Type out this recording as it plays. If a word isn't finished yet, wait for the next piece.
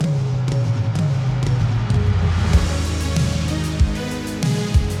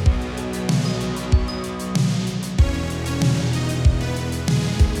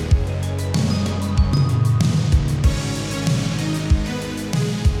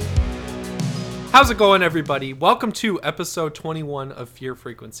How's it going, everybody? Welcome to episode 21 of Fear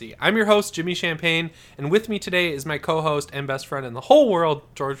Frequency. I'm your host, Jimmy Champagne, and with me today is my co-host and best friend in the whole world,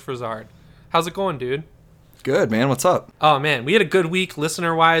 George Frazard. How's it going, dude? Good, man. What's up? Oh, man, we had a good week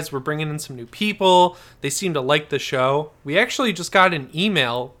listener-wise. We're bringing in some new people. They seem to like the show. We actually just got an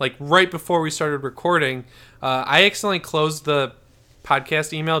email, like, right before we started recording. I accidentally closed the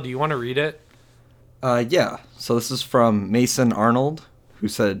podcast email. Do you want to read it? Yeah. So this is from Mason Arnold, who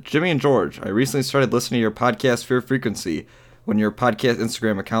said, Jimmy and George, I recently started listening to your podcast Fear Frequency when your podcast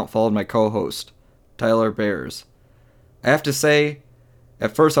Instagram account followed my co-host, Tyler Bears. I have to say,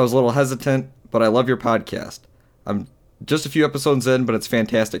 at first I was a little hesitant, but I love your podcast. I'm just a few episodes in, but it's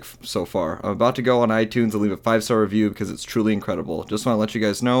fantastic so far. I'm about to go on iTunes and leave a 5-star review because it's truly incredible. Just want to let you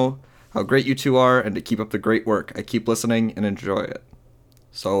guys know how great you two are and to keep up the great work. I keep listening and enjoy it.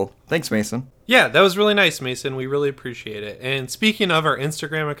 So, thanks, Mason. Yeah, that was really nice, Mason. We really appreciate it. And speaking of our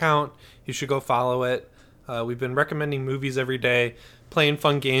Instagram account, you should go follow it. We've been recommending movies every day, playing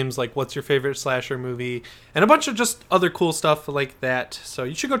fun games like what's your favorite slasher movie, and a bunch of just other cool stuff like that. So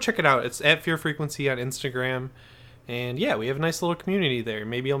you should go check it out. It's at Fear Frequency on Instagram. And yeah, we have a nice little community there.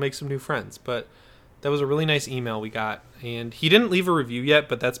 Maybe I'll make some new friends. But that was a really nice email we got. And he didn't leave a review yet,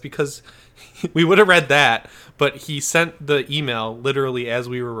 but that's because we would have read that. But he sent the email literally as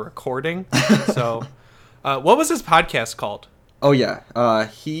we were recording. So what was his podcast called? Oh, yeah.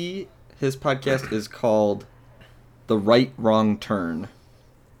 His podcast is called The Right Wrong Turn.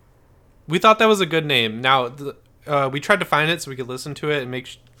 We thought that was a good name. Now, we tried to find it so we could listen to it and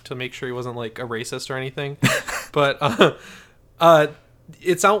make sure he wasn't like a racist or anything. But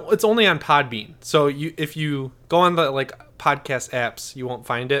it's only on Podbean. So if you go on the like podcast apps, you won't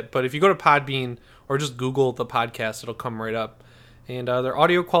find it. But if you go to Podbean or just Google the podcast, it'll come right up. And their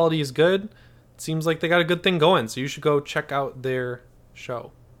audio quality is good. It seems like they got a good thing going. So you should go check out their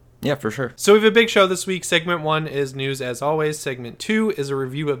show. Yeah, for sure. So we have a big show this week. Segment 1 is news as always. Segment 2 is a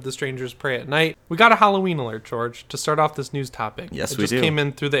review of The Strangers Prey at Night. We got a Halloween alert, George, to start off this news topic. Yes, it we do. It just came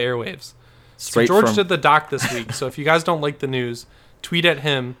in through the airwaves. Straight so George from... did the doc this week. So if you guys don't like the news, tweet at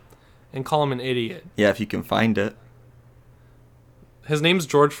him and call him an idiot. Yeah, if you can find it. His name's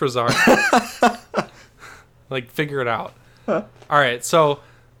George Frazard. Like, figure it out. All right, so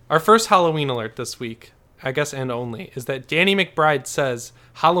our first Halloween alert this week, I guess and only, is that Danny McBride says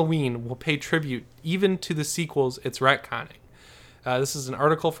Halloween will pay tribute even to the sequels it's retconning. This is an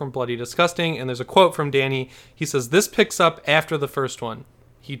article from Bloody Disgusting, and there's a quote from Danny. He says, this picks up after the first one.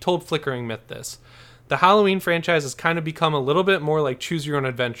 He told Flickering Myth this. The Halloween franchise has kind of become a little bit more like choose your own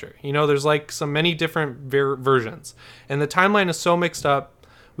adventure. You know, there's like many different versions, and the timeline is so mixed up,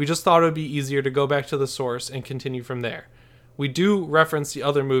 we just thought it would be easier to go back to the source and continue from there. We do reference the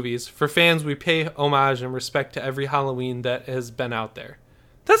other movies. For fans, we pay homage and respect to every Halloween that has been out there.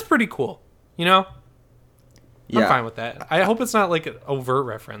 That's pretty cool, you know? Yeah. I'm fine with that. I hope it's not like an overt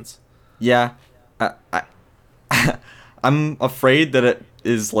reference. Yeah. I'm afraid that it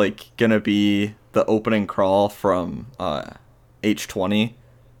is like gonna be the opening crawl from H20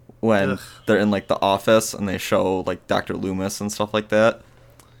 when they're in like the office and they show like Dr. Loomis and stuff like that.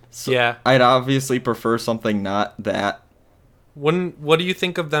 So yeah. I'd obviously prefer something not that. What do you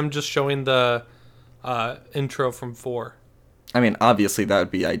think of them just showing the intro from 4? I mean, obviously that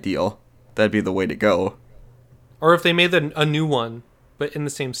would be ideal. That'd be the way to go. Or if they made a new one, but in the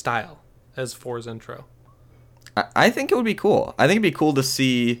same style as 4's intro. I think it would be cool. I think it'd be cool to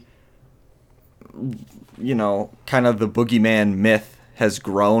see, you know, kind of the boogeyman myth has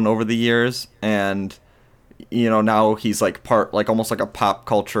grown over the years. And, you know, now he's like almost like a pop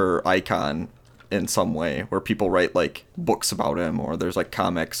culture icon in some way where people write like books about him or there's like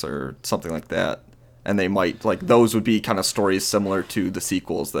comics or something like that. And they might like those would be kind of stories similar to the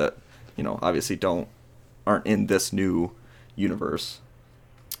sequels that, you know, obviously aren't in this new universe.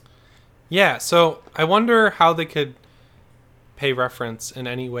 Yeah, so I wonder how they could pay reference in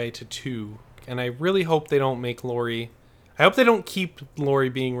any way to 2. And I really hope they don't make Laurie. I hope they don't keep Laurie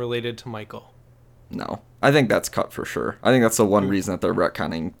being related to Michael. No, I think that's cut for sure. I think that's the one reason that they're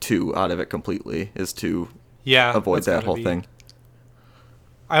retconning 2 out of it completely is to avoid that whole thing.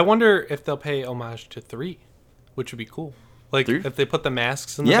 I wonder if they'll pay homage to 3, which would be cool. Like 3? If they put the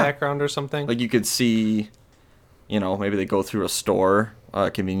masks in the background or something. Like you could see, you know, maybe they go through a store, a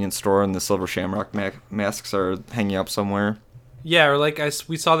convenience store, and the Silver Shamrock masks are hanging up somewhere. Yeah, or like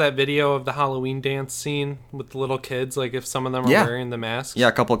we saw that video of the Halloween dance scene with the little kids. Like if some of them are wearing the masks. Yeah,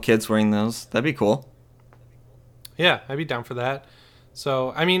 a couple of kids wearing those. That'd be cool. Yeah, I'd be down for that.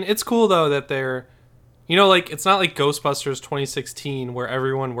 So, I mean, it's cool though that they're, you know, like it's not like Ghostbusters 2016 where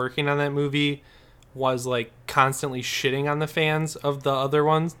everyone working on that movie was like constantly shitting on the fans of the other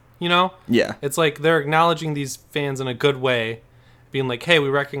ones. you know? Yeah. It's like they're acknowledging these fans in a good way, being like, hey, we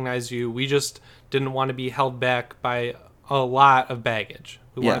recognize you. We just didn't want to be held back by a lot of baggage.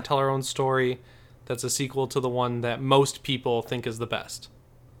 We want to tell our own story that's a sequel to the one that most people think is the best.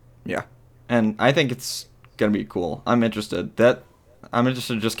 Yeah. And I think it's going to be cool. I'm interested to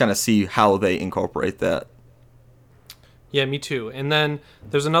just kind of see how they incorporate that. Yeah, me too. And then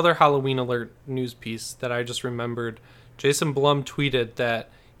there's another Halloween alert news piece that I just remembered. Jason Blum tweeted that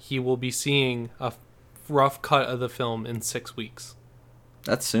he will be seeing a rough cut of the film in 6 weeks.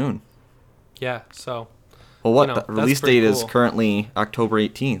 That's soon. Yeah, so... Well, the release date is currently October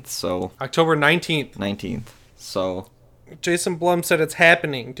 18th, so... October 19th. 19th, so... Jason Blum said it's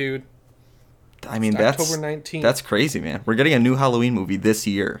happening, dude. I mean, that's October 19th. That's crazy, man. We're getting a new Halloween movie this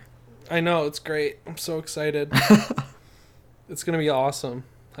year. I know, it's great. I'm so excited. It's going to be awesome.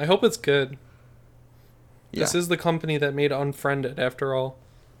 I hope it's good. Yeah. This is the company that made Unfriended, after all.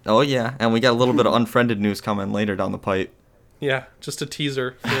 Oh, yeah, and we got a little bit of Unfriended news coming later down the pipe. Yeah, just a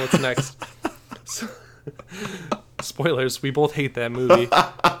teaser for what's next. Spoilers, we both hate that movie.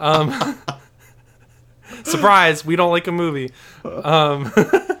 Surprise, we don't like a movie.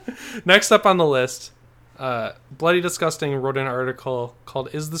 Next up on the list, Bloody Disgusting wrote an article called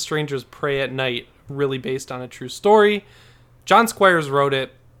Is the Strangers Pray at Night Really Based on a True Story? John Squires wrote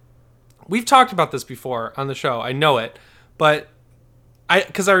it. We've talked about this before on the show. I know it. But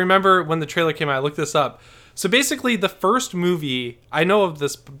because I remember when the trailer came out, I looked this up. So basically, the first movie, I know of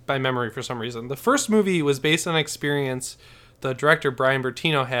this by memory for some reason. The first movie was based on an experience the director Brian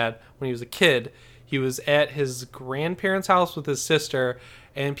Bertino had when he was a kid. He was at his grandparents' house with his sister,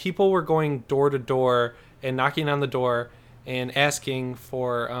 and people were going door to door and knocking on the door and asking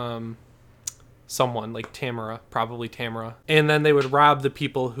for someone, like Tamara, probably Tamara. And then they would rob the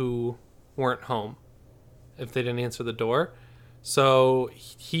people who weren't home if they didn't answer the door. So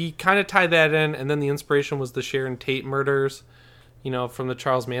he kind of tied that in, and then the inspiration was the Sharon Tate murders, from the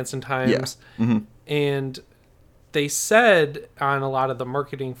Charles Manson times. Yeah. Mm-hmm. And they said on a lot of the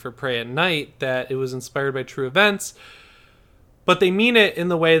marketing for Pray at Night that it was inspired by true events, but they mean it in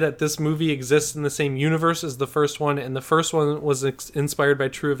the way that this movie exists in the same universe as the first one, and the first one was inspired by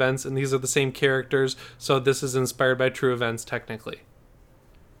true events, and these are the same characters, so this is inspired by true events, technically.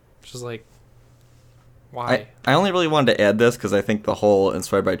 Which is like... Why? I only really wanted to add this because I think the whole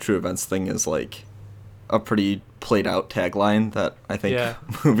inspired by true events thing is like a pretty played out tagline that I think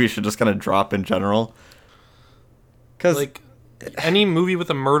movies should just kind of drop in general. Because like any movie with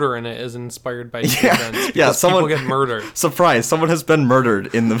a murder in it is inspired by true events. Yeah, someone people get murdered. Surprise! Someone has been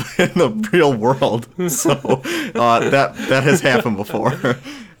murdered in the real world. So that has happened before.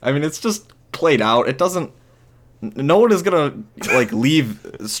 I mean, it's just played out. It doesn't. No one is gonna like leave.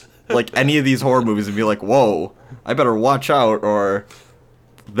 Like any of these horror movies and be like, whoa, I better watch out, or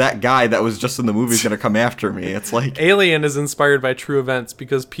that guy that was just in the movie is going to come after me. It's like... Alien is inspired by true events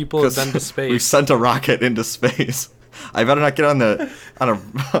because people have been to space. We sent a rocket into space. I better not get on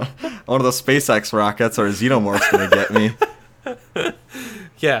one of the SpaceX rockets or a Xenomorph's going to get me.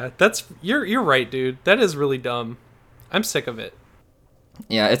 Yeah, you're right, dude. That is really dumb. I'm sick of it.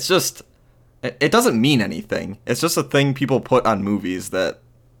 Yeah, it's just... It doesn't mean anything. It's just a thing people put on movies that...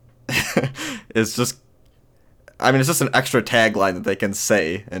 it's just an extra tagline that they can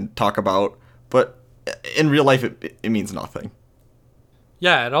say and talk about, but in real life it means nothing.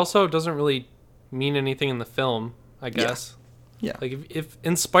 Yeah, it also doesn't really mean anything in the film, I guess. Yeah. Like if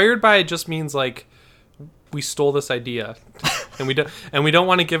inspired by it just means like we stole this idea and we don't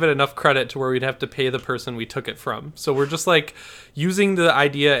want to give it enough credit to where we'd have to pay the person we took it from. So we're just like using the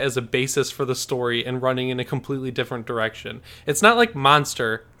idea as a basis for the story and running in a completely different direction. It's not like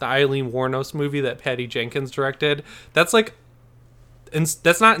Monster, the Eileen Wuornos movie that Patty Jenkins directed. That's like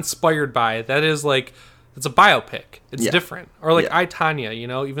that's not inspired by. That is like it's a biopic. It's different. Or like I, Tonya,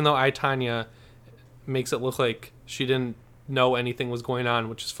 even though I, Tonya makes it look like she didn't know anything was going on,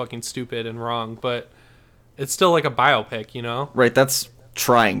 which is fucking stupid and wrong, but it's still like a biopic, Right, that's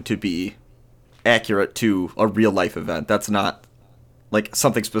trying to be accurate to a real life event. That's not like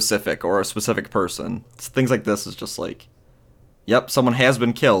something specific or a specific person. Things like this is just like, yep, someone has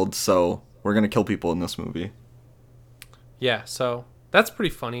been killed, so we're going to kill people in this movie. Yeah, so that's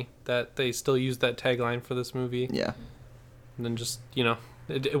pretty funny that they still use that tagline for this movie. Yeah. And then just,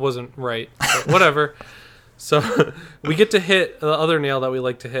 it wasn't right. But whatever. So we get to hit the other nail that we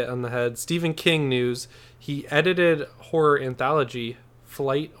like to hit on the head. Stephen King news. He edited horror anthology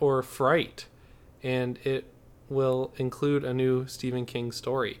Flight or Fright, and it will include a new Stephen King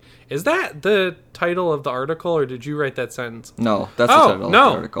story. Is that the title of the article, or did you write that sentence? No, that's the title of the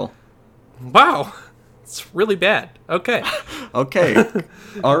article. Wow. It's really bad. Okay. Okay.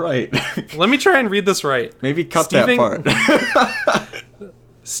 All right. Let me try and read this right. Maybe cut Stephen- that part.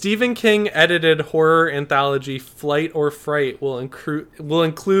 Stephen King edited horror anthology Flight or Fright will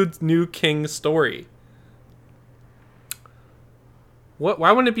include new King story. What?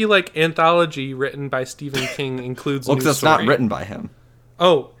 Why wouldn't it be like anthology written by Stephen King includes Well, new because it's story? not written by him.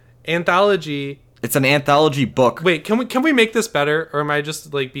 Oh, anthology. It's an anthology book. Wait, can we make this better, or am I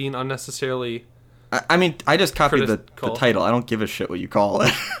just like being unnecessarily? I mean, I just copied the Critical. title. I don't give a shit what you call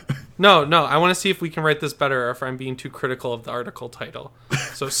it. No. I want to see if we can write this better, or if I'm being too critical of the article title.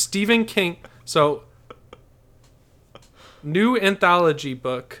 So Stephen King. So new anthology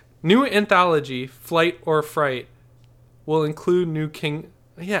Flight or Fright will include new King.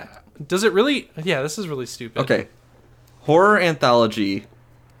 Yeah. Does it really? Yeah, this is really stupid. Okay. Horror anthology.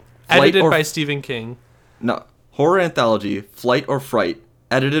 Edited by Stephen King. No. Horror anthology, Flight or Fright,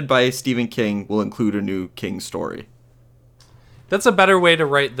 edited by Stephen King, will include a new King story. That's a better way to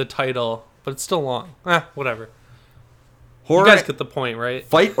write the title, but it's still long. Whatever. Horror, You guys get the point, right?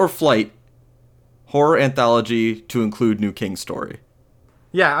 Fight or Flight, horror anthology to include new King story.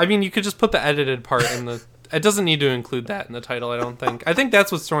 Yeah, I mean, you could just put the edited part in the... It doesn't need to include that in the title, I don't think. I think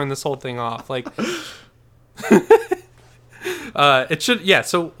that's what's throwing this whole thing off. Like... it should... Yeah,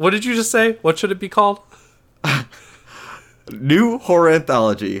 so what did you just say? What should it be called? New horror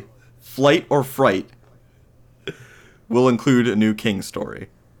anthology, Flight or Fright, will include a new King story.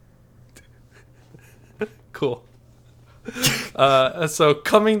 Cool. So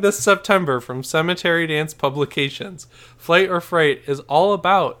coming this September from Cemetery Dance Publications, Flight or Fright is all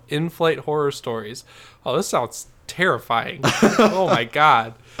about in-flight horror stories. Oh, this sounds terrifying. Oh my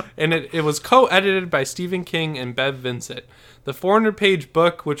god. And it was co-edited by Stephen King and Bev Vincent. The 400-page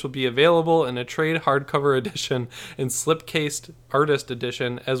book, which will be available in a trade hardcover edition and slipcased artist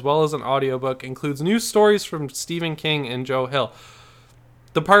edition, as well as an audiobook, includes new stories from Stephen King and Joe Hill.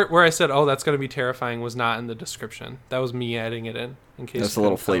 The part where I said, oh, that's going to be terrifying, was not in the description. That was me adding it in case. That's a you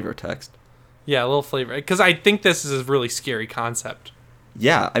little couldn't flavor tell. text. Yeah, a little flavor. Because I think this is a really scary concept.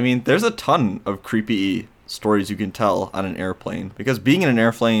 Yeah, I mean, there's a ton of creepy stories you can tell on an airplane, because being in an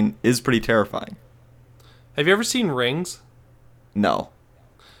airplane is pretty terrifying. Have you ever seen Rings? No.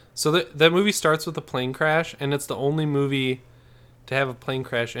 So that movie starts with a plane crash, and it's the only movie to have a plane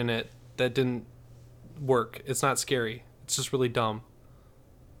crash in it that didn't work. It's not scary. It's just really dumb.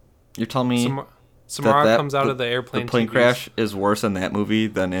 You're telling me Samara comes out of the airplane. The plane TVs. crash is worse in that movie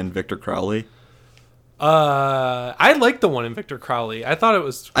than in Victor Crowley? I like the one in Victor Crowley. I thought it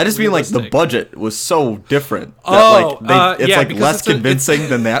was. I just mean like the realistic. budget was so different. Oh, it's yeah, like because less it's a- convincing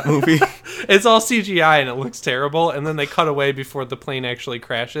than that movie. It's all CGI and it looks terrible, and then they cut away before the plane actually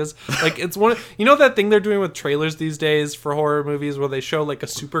crashes. Like it's one, you know that thing they're doing with trailers these days for horror movies where they show like a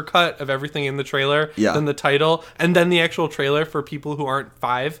super cut of everything in the trailer, Yeah. then the title, and then the actual trailer for people who aren't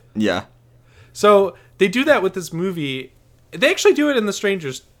 5. Yeah. So they do that with this movie. They actually do it in The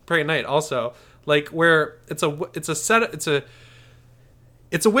Strangers Pray at Night also, like where it's a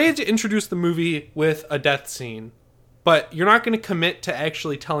way to introduce the movie with a death scene. But you're not going to commit to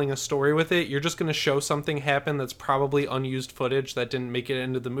actually telling a story with it. You're just going to show something happen that's probably unused footage that didn't make it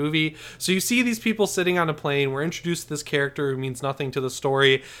into the movie. So you see these people sitting on a plane. We're introduced to this character who means nothing to the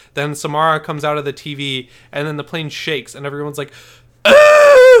story. Then Samara comes out of the TV, and then the plane shakes, and everyone's like,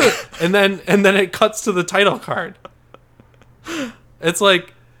 "Ah!" and then it cuts to the title card. It's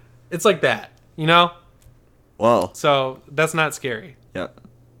like that, you know? Well, So that's not scary. yeah.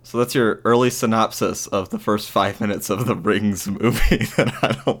 So that's your early synopsis of the first 5 minutes of the Rings movie that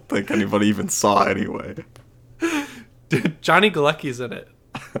I don't think anybody even saw anyway. Dude, Johnny Galecki's in it.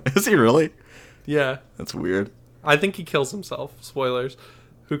 Is he really? Yeah. That's weird. I think he kills himself. Spoilers.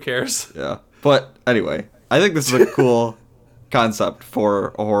 Who cares? Yeah. But anyway, I think this is a cool concept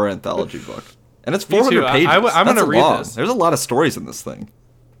for a horror anthology book. And it's Me too. 400 pages. I'm That's gonna read long. this. There's a lot of stories in this thing.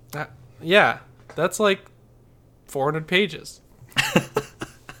 Yeah. That's like 400 pages.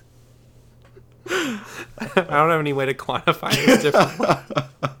 I don't have any way to quantify this differently.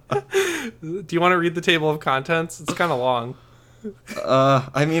 Do you want to read the table of contents? It's kind of long.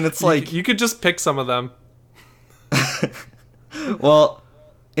 I mean, it's like, You could just pick some of them. well,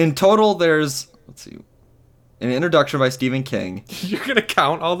 in total, there's, let's see, an introduction by Stephen King. You're going to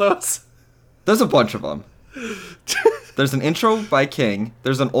count all those? There's a bunch of them. There's an intro by King.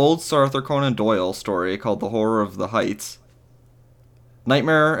 There's an old Sir Arthur Conan Doyle story called The Horror of the Heights.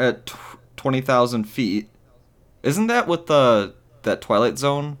 Nightmare at 20,000 Feet. Isn't that what that Twilight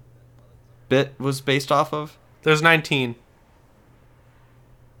Zone bit was based off of? There's 19.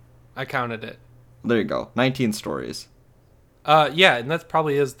 I counted it. There you go. 19 stories. Yeah, and that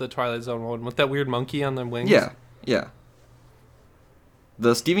probably is the Twilight Zone one with that weird monkey on the wings. Yeah, yeah.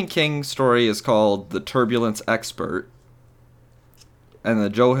 the Stephen King story is called The Turbulence Expert, and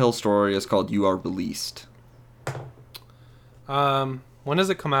the Joe Hill story is called You Are Released. When does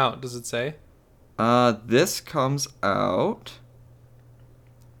it come out? Does it say? This comes out.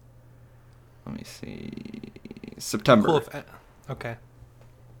 Let me see. September. Cool. Okay.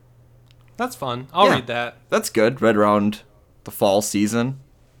 That's fun. I'll read that. That's good. Right around the fall season.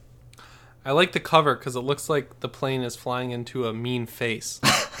 I like the cover because it looks like the plane is flying into a mean face.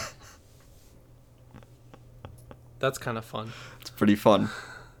 That's kind of fun. It's pretty fun.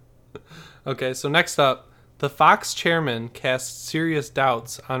 Okay, so next up, the Fox chairman casts serious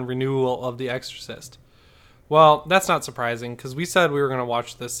doubts on renewal of The Exorcist. Well, that's not surprising because we said we were going to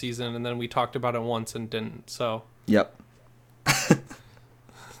watch this season and then we talked about it once and didn't. So. Yep.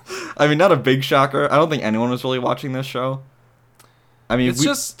 I mean, not a big shocker. I don't think anyone was really watching this show. I mean,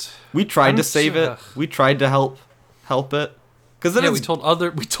 we tried to save it. We tried to help it. We told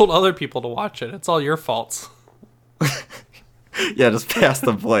other people to watch it. It's all your faults. Yeah, just pass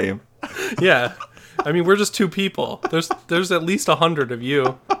the blame. Yeah. I mean, we're just two people. There's at least 100 of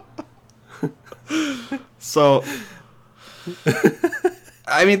you. So,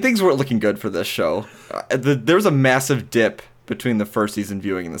 I mean, things weren't looking good for this show. There was a massive dip between the first season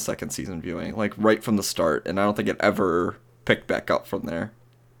viewing and the second season viewing, like right from the start, and I don't think it ever picked back up from there.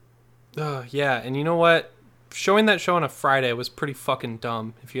 Yeah, and you know what? Showing that show on a Friday was pretty fucking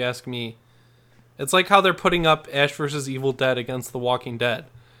dumb, if you ask me. It's like how they're putting up Ash vs. Evil Dead against The Walking Dead.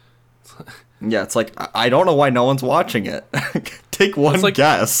 Yeah, it's like, I don't know why no one's watching it. Take one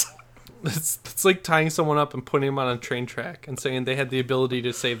guess. It's like tying someone up and putting them on a train track and saying they had the ability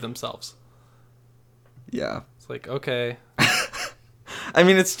to save themselves. Yeah. It's like, okay. I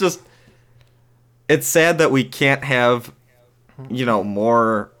mean, it's sad that we can't have,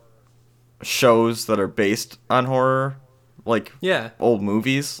 more shows that are based on horror, like old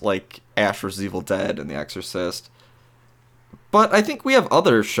movies, like Ash vs. Evil Dead and The Exorcist. But I think we have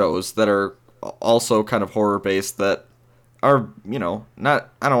other shows that are also kind of horror-based that are, not,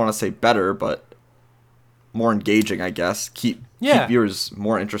 I don't want to say better, but more engaging, I guess. Keep viewers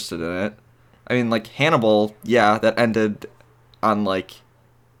more interested in it. I mean, like, Hannibal, that ended on, like,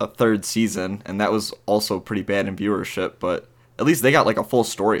 a third season, and that was also pretty bad in viewership, but at least they got, like, a full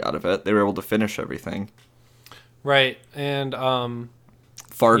story out of it. They were able to finish everything. Right, and,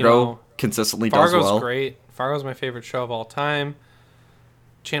 Fargo consistently does well. Fargo's great. Fargo's my favorite show of all time.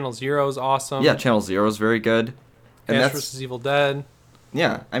 Channel Zero's awesome. Yeah, Channel Zero's very good. And Ash vs. Evil Dead.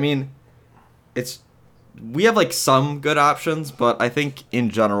 Yeah, I mean, we have, like, some good options, but I think, in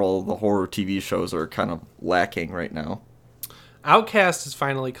general, the horror TV shows are kind of lacking right now. Outcast is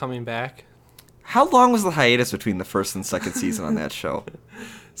finally coming back. How long was the hiatus between the first and second season on that show?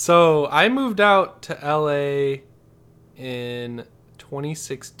 So, I moved out to LA in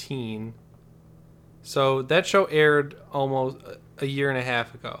 2016. So, that show aired almost a year and a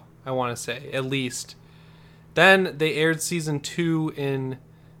half ago, I want to say, at least. Then they aired season 2 in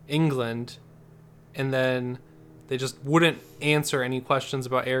England, and then they just wouldn't answer any questions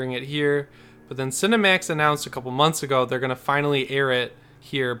about airing it here. But then Cinemax announced a couple months ago they're going to finally air it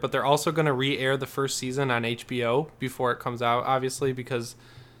here, but they're also going to re-air the first season on HBO before it comes out, obviously, because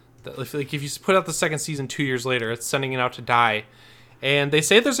if you put out the second season 2 years later, it's sending it out to die. And they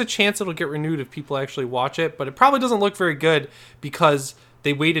say there's a chance it'll get renewed if people actually watch it, but it probably doesn't look very good because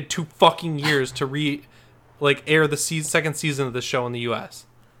they waited 2 fucking years to air the second season of the show in the US.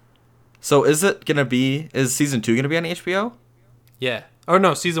 So is season 2 gonna be on HBO? Yeah. Oh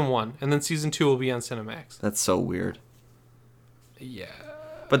no, season 1, and then season 2 will be on Cinemax. That's so weird. Yeah.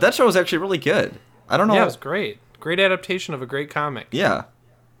 But that show was actually really good. I don't know. Yeah, it was great. Great adaptation of a great comic. Yeah.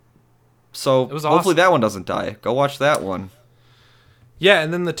 So it was hopefully awesome. that one doesn't die. Go watch that one. Yeah,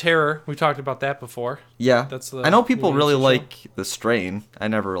 and then The Terror. We talked about that before. Yeah. I know people really like The Strain. I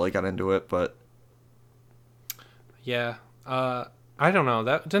never really got into it, but yeah. I don't know.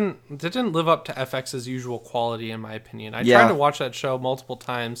 That didn't live up to FX's usual quality, in my opinion. I tried to watch that show multiple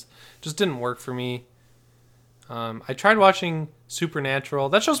times. Just didn't work for me. I tried watching Supernatural.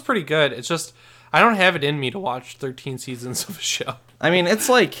 That show's pretty good. It's just, I don't have it in me to watch 13 seasons of a show. I mean, it's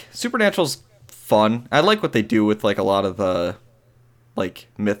like, Supernatural's fun. I like what they do with, like, a lot of the, like,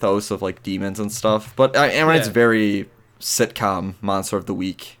 mythos of, like, demons and stuff. But, it's very sitcom Monster of the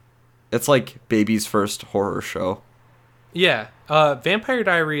Week. It's like baby's first horror show. Yeah. Vampire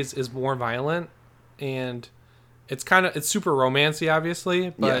Diaries is more violent, and it's super romancy, obviously,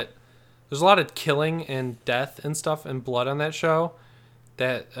 but there's a lot of killing and death and stuff and blood on that show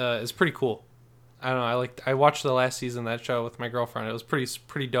that is pretty cool. I don't know. I watched the last season of that show with my girlfriend. It was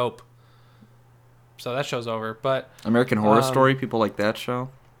pretty dope. So that show's over. But American Horror Story, people like that show.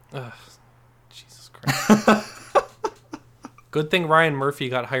 Jesus Christ. Good thing Ryan Murphy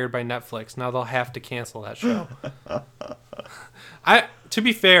got hired by Netflix. Now they'll have to cancel that show. To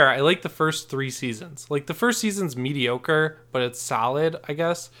be fair, I like the first 3 seasons. Like, the first season's mediocre, but it's solid, I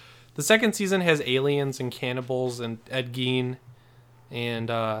guess. The second season has aliens and cannibals and Ed Gein and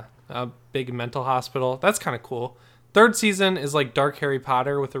a big mental hospital. That's kind of cool. Third season is like Dark Harry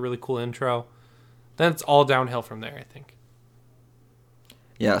Potter with a really cool intro. Then it's all downhill from there, I think.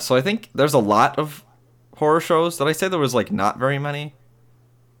 Yeah, so I think there's a lot of horror shows. Did I say there was, like, not very many?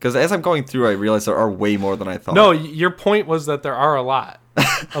 Because as I'm going through, I realize there are way more than I thought. No, your point was that there are a lot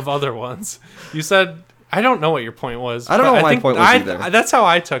of other ones. You said, I don't know what your point was. I don't know what my point was either. That's how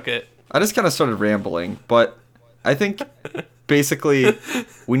I took it. I just kind of started rambling, but I think basically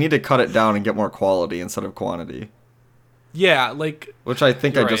we need to cut it down and get more quality instead of quantity. Yeah, like... Which I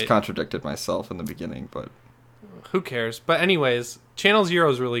think I just right. contradicted myself in the beginning, but... Who cares? But anyways, Channel Zero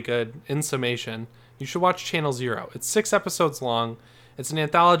is really good. In summation, you should watch Channel Zero. It's 6 episodes long. It's an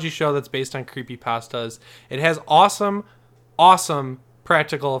anthology show that's based on creepypastas. It has awesome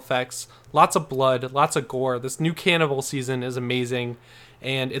practical effects. Lots of blood, lots of gore. This new cannibal season is amazing.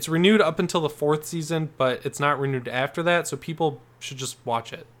 And it's renewed up until the 4th season, but it's not renewed after that, so people should just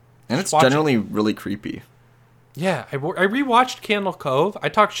watch it. And it's generally really creepy. Yeah, I rewatched Candle Cove. I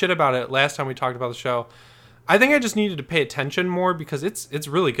talked shit about it last time we talked about the show. I think I just needed to pay attention more because it's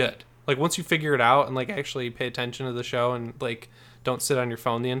really good. Like, once you figure it out and, like, actually pay attention to the show and, like, don't sit on your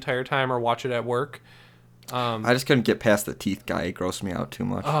phone the entire time or watch it at work. I just couldn't get past the teeth guy. He grossed me out too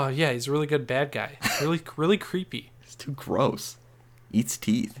much. Oh, yeah, he's a really good bad guy. Really creepy. He's too gross. Eats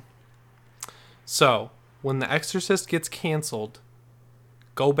teeth. So, when The Exorcist gets canceled,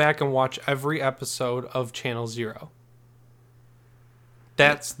 go back and watch every episode of Channel Zero.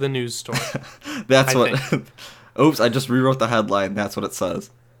 That's the news story. That's what... Oops, I just rewrote the headline. That's what it says.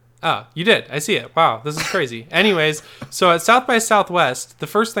 Oh, you did. I see it. Wow, this is crazy. Anyways, so at South by Southwest, the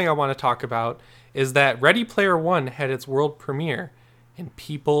first thing I want to talk about is that Ready Player One had its world premiere, and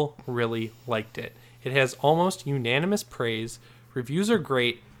people really liked it. It has almost unanimous praise. Reviews are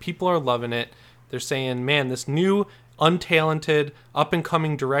great. People are loving it. They're saying, man, this new, untalented,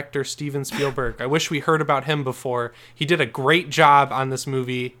 up-and-coming director, Steven Spielberg, I wish we heard about him before. He did a great job on this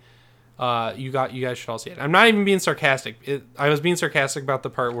movie. You guys should all see it. I'm not even being sarcastic. I was being sarcastic about the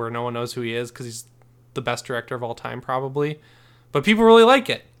part where no one knows who he is because he's the best director of all time, probably. But people really like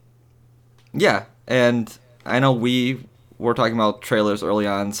it. Yeah, and I know we were talking about trailers early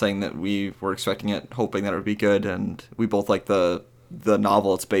on, saying that we were expecting it, hoping that it would be good, and we both like the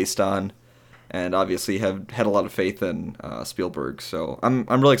novel it's based on, and obviously have had a lot of faith in Spielberg. So I'm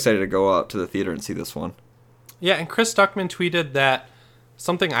really excited to go out to the theater and see this one. Yeah, and Chris Stuckman tweeted that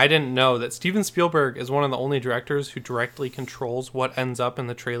something I didn't know, that Steven Spielberg is one of the only directors who directly controls what ends up in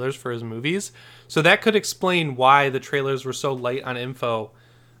the trailers for his movies. So that could explain why the trailers were so light on info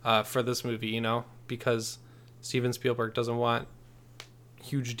for this movie, because Steven Spielberg doesn't want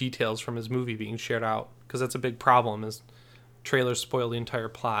huge details from his movie being shared out, because that's a big problem, is trailers spoil the entire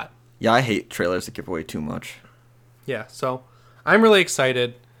plot. Yeah, I hate trailers that give away too much. Yeah, so I'm really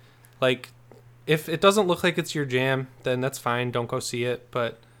excited. Like, if it doesn't look like it's your jam, then that's fine. Don't go see it.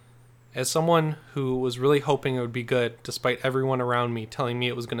 But as someone who was really hoping it would be good, despite everyone around me telling me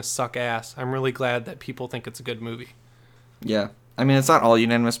it was going to suck ass, I'm really glad that people think it's a good movie. Yeah. I mean, it's not all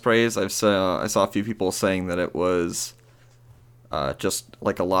unanimous praise. I saw a few people saying that it was just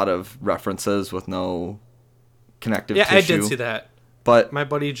like a lot of references with no connective tissue. Yeah, I did see that. But my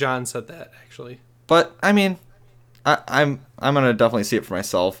buddy John said that, actually. But, I mean, I'm going to definitely see it for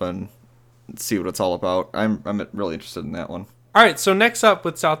myself and see what it's all about. I'm really interested in that one. All right, so next up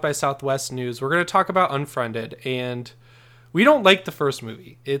with South by Southwest news, we're going to talk about Unfriended, and we don't like the first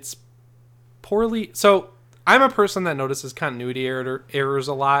movie. It's poorly... So, I'm a person that notices continuity errors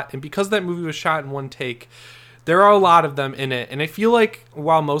a lot, and because that movie was shot in one take, there are a lot of them in it, and I feel like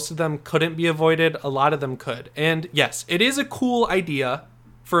while most of them couldn't be avoided, a lot of them could. And yes, it is a cool idea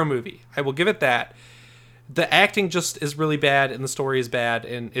for a movie. I will give it that. The acting just is really bad, and the story is bad,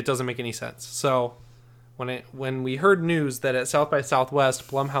 and it doesn't make any sense. So when we heard news that at South by Southwest,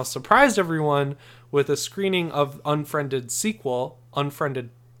 Blumhouse surprised everyone with a screening of Unfriended sequel,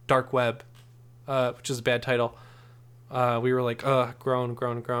 Unfriended Dark Web, which is a bad title, we were like, groan.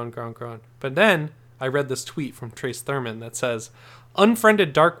 But then I read this tweet from Trace Thurman that says,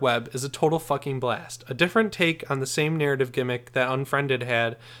 Unfriended Dark Web is a total fucking blast. A different take on the same narrative gimmick that Unfriended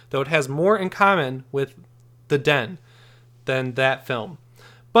had, though it has more in common with The Den than that film.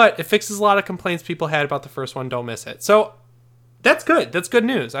 But it fixes a lot of complaints people had about the first one. Don't miss it. So That's good. That's good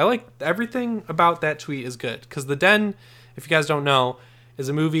news. I like everything about that tweet is good. Because The Den, if you guys don't know, is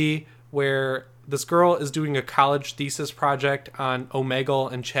a movie where this girl is doing a college thesis project on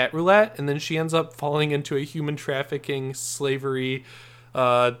Omegle and chat roulette, and then she ends up falling into a human trafficking, slavery,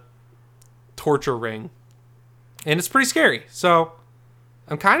 torture ring. And it's pretty scary. So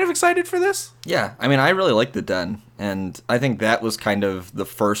I'm kind of excited for this. Yeah, I mean, I really like The Den, and I think that was kind of the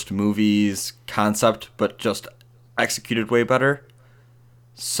first movie's concept, but just executed way better.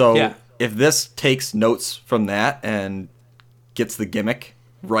 So Yeah. if this takes notes from that and gets the gimmick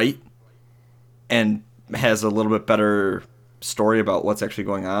right and has a little bit better story about what's actually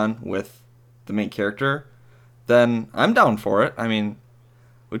going on with the main character, then I'm down for it. I mean,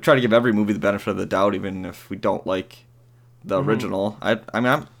 we try to give every movie the benefit of the doubt, even if we don't like the original.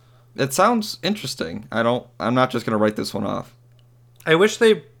 It sounds interesting. I'm not just gonna write this one off. I wish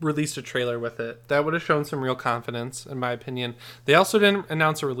they released a trailer with it. That would have shown some real confidence, in my opinion. They also didn't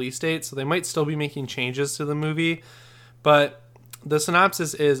announce a release date, so they might still be making changes to the movie. But the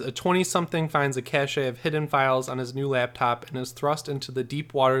synopsis is a 20-something finds a cache of hidden files on his new laptop and is thrust into the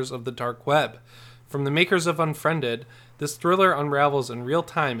deep waters of the dark web. From the makers of Unfriended, this thriller unravels in real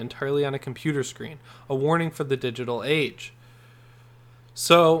time entirely on a computer screen, a warning for the digital age.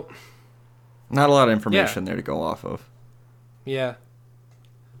 So, Not a lot of information there to go off of. yeah.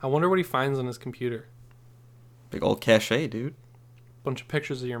 I wonder what he finds on his computer. Big old cachet, dude. Bunch of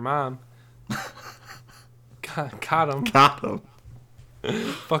pictures of your mom. Got him. Got him.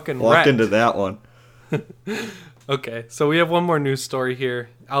 Fucking Walked wrecked. into that one. Okay, so we have one more news story here.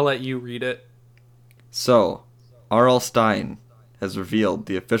 I'll let you read it. So, R.L. Stein has revealed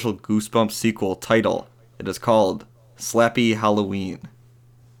the official Goosebumps sequel title. It is called Slappy Halloween.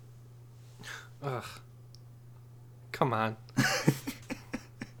 Ugh. Come on.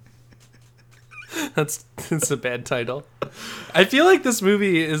 That's a bad title. I feel like this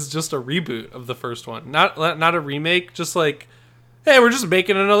movie is just a reboot of the first one. Not a remake, just like, hey, we're just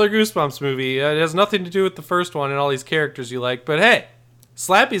making another Goosebumps movie. It has nothing to do with the first one and all these characters you like, but hey,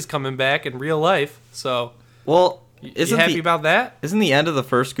 Slappy's coming back in real life, so Well, you isn't happy about that? Isn't the end of the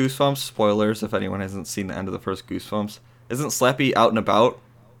first Goosebumps, spoilers if anyone hasn't seen the end of the first Goosebumps, isn't Slappy out and about?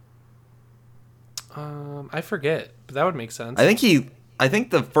 I forget, but that would make sense. I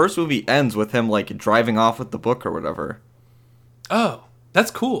think the first movie ends with him like driving off with the book or whatever. Oh, that's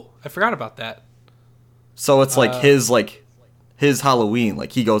cool. I forgot about that. So it's like his Halloween,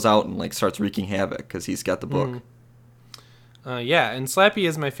 like he goes out and like starts wreaking havoc because he's got the book. Yeah, and Slappy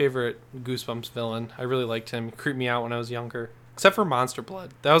is my favorite Goosebumps villain. I really liked him. He creeped me out when I was younger. Except for Monster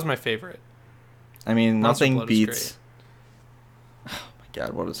Blood. That was my favorite. I mean, Monster nothing Blood is beats. Oh my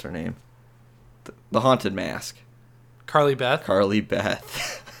god, what is her name? The Haunted Mask. Carly Beth. Carly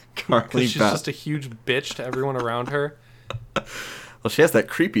Beth. Carly She's Beth. just a huge bitch to everyone around her. Well, she has that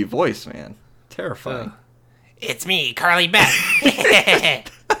creepy voice, man. Terrifying. It's me, Carly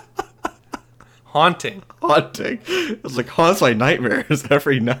Beth. Haunting. Haunting. It's like haunts my nightmares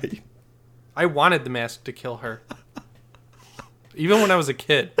every night. I wanted the mask to kill her. Even when I was a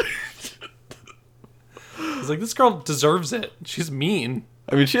kid. I was like, this girl deserves it. She's mean.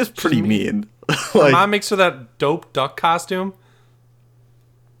 I mean, she is pretty mean. Her mom makes her that dope duck costume.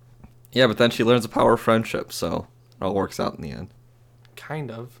 Yeah, but then she learns the power of friendship, so it all works out in the end. Kind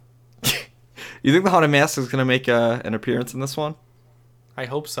of. You think the Haunted Mask is going to make an appearance in this one? I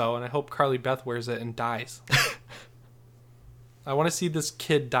hope so, and I hope Carly Beth wears it and dies. I want to see this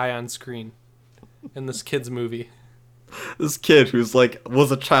kid die on screen in this kid's movie. This kid who's like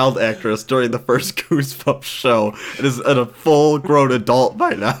was a child actress during the first Goosebumps show and is a full-grown adult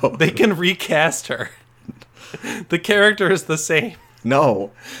by now. They can recast her. The character is the same.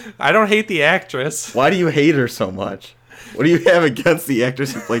 No. I don't hate the actress. Why do you hate her so much? What do you have against the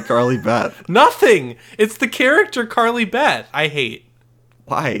actress who played Carly Beth? Nothing. It's the character Carly Beth I hate.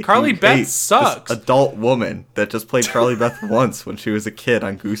 Why? Carly You Beth hate sucks. This adult woman that just played Carly Beth once when she was a kid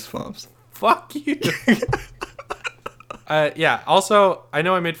on Goosebumps. Fuck you. Yeah, also, I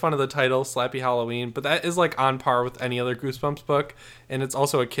know I made fun of the title, Slappy Halloween, but that is like on par with any other Goosebumps book, and it's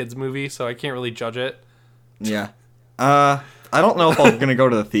also a kid's movie, so I can't really judge it. Yeah. I don't know if I'm going to go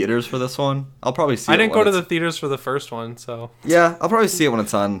to the theaters for this one. I'll probably see it I didn't when go to it's- the theaters for the first one, so... Yeah, I'll probably see it when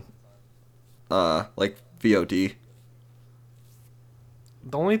it's on, like, VOD.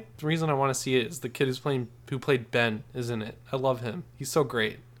 The only reason I want to see it is the kid who played Ben is in it. I love him. He's so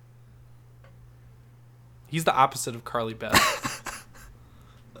great. He's the opposite of Carly Beth.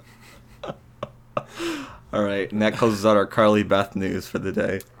 All right, and that closes out our Carly Beth news for the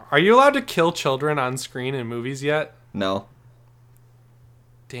day. Are you allowed to kill children on screen in movies yet? No.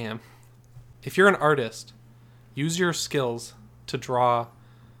 Damn. If you're an artist, use your skills to draw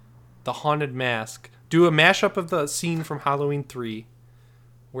the haunted mask. Do a mashup of the scene from Halloween 3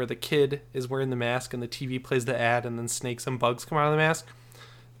 where the kid is wearing the mask and the TV plays the ad and then snakes and bugs come out of the mask.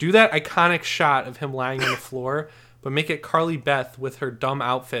 Do that iconic shot of him lying on the floor, but make it Carly Beth with her dumb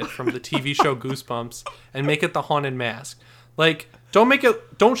outfit from the TV show Goosebumps and make it the haunted mask. Like,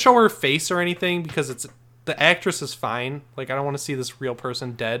 don't show her face or anything because the actress is fine. Like, I don't want to see this real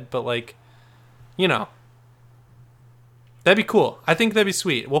person dead, but like, you know, that'd be cool. I think that'd be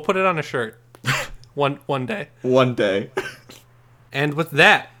sweet. We'll put it on a shirt one day. One day. And with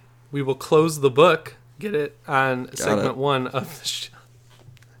that, we will close the book. Get it on segment 1 of the show.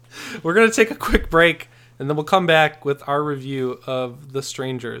 We're going to take a quick break, and then we'll come back with our review of The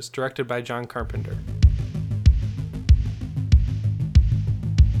Strangers, directed by John Carpenter.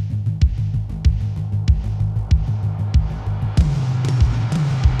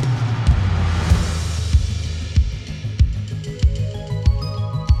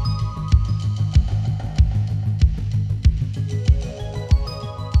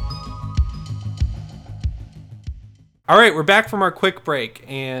 All right, we're back from our quick break,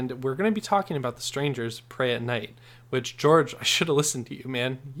 and we're going to be talking about The Strangers, Prey at Night, which, George, I should have listened to you,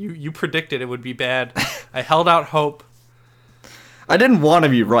 man. You predicted it would be bad. I held out hope. I didn't want to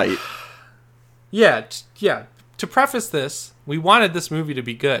be right. Yeah. To preface this, we wanted this movie to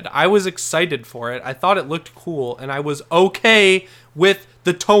be good. I was excited for it. I thought it looked cool, and I was okay with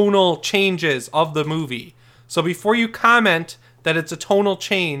the tonal changes of the movie. So before you comment that it's a tonal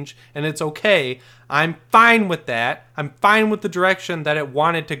change and it's okay, I'm fine with that. I'm fine with the direction that it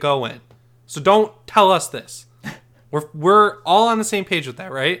wanted to go in. So don't tell us this. We're all on the same page with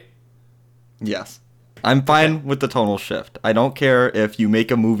that, right? Yes. I'm fine with the tonal shift. I don't care if you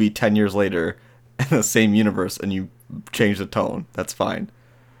make a movie 10 years later in the same universe and you change the tone. That's fine.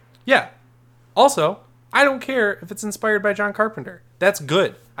 Yeah. Also, I don't care if it's inspired by John Carpenter. That's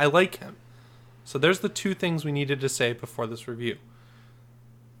good. I like him. So there's the two things we needed to say before this review.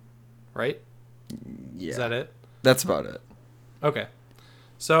 Right? Yeah. Is that it? That's about it. Okay.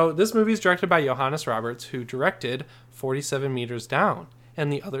 So this movie is directed by Johannes Roberts, who directed 47 Meters Down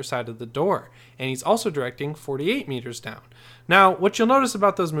and The Other Side of the Door. And he's also directing 48 Meters Down. Now, what you'll notice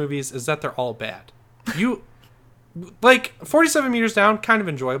about those movies is that they're all bad. Like, 47 Meters Down, kind of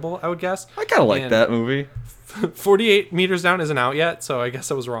enjoyable, I would guess. I kind of like that movie. 48 Meters Down isn't out yet, so I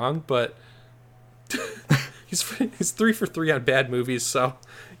guess I was wrong, but he's 3 for 3 on bad movies, so,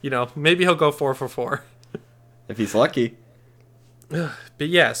 you know, maybe he'll go 4 for 4. If he's lucky. But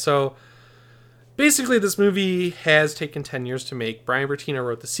yeah, so basically this movie has taken 10 years to make. Brian Bertino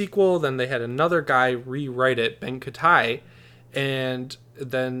wrote the sequel, then they had another guy rewrite it, Ben Katai, and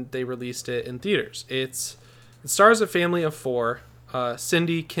then they released it in theaters. It stars a family of 4,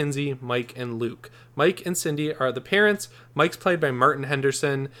 Cindy, Kinsey, Mike, and Luke. Mike and Cindy are the parents. Mike's played by Martin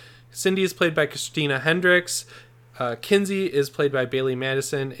Henderson. Cindy is played by Christina Hendricks. Kinsey is played by Bailey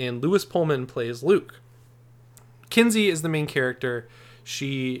Madison, and Lewis Pullman plays Luke. Kinsey is the main character.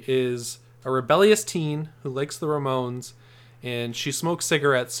 She is a rebellious teen who likes the Ramones, and she smokes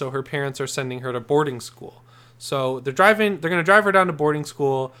cigarettes, so her parents are sending her to boarding school. So they're going to drive her down to boarding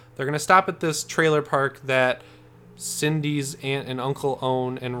school. They're going to stop at this trailer park that Cindy's aunt and uncle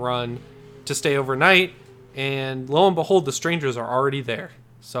own and run to stay overnight, and lo and behold, the strangers are already there.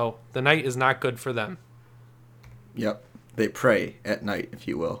 So the night is not good for them. Yep. They pray at night, if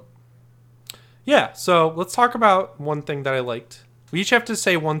you will. Yeah, so let's talk about one thing that I liked. We each have to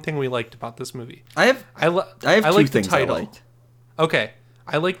say one thing we liked about this movie. I have two things I liked. Okay,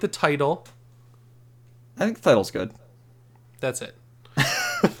 I like the title. I think the title's good. That's it.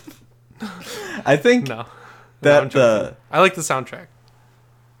 I think no, that I like the soundtrack.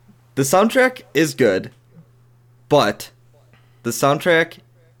 The soundtrack is good, but the soundtrack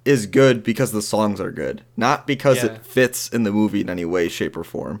is good because the songs are good, not because it fits in the movie in any way, shape, or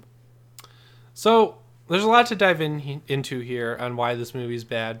form. So there's a lot to dive into here on why this movie's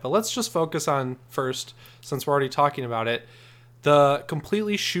bad, but let's just focus on first, since we're already talking about it, the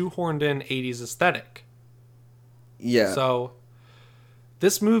completely shoehorned in 80s aesthetic. Yeah. So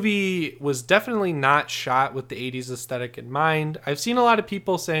this movie was definitely not shot with the 80s aesthetic in mind. I've seen a lot of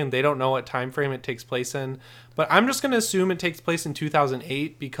people saying they don't know what time frame it takes place in, but I'm just going to assume it takes place in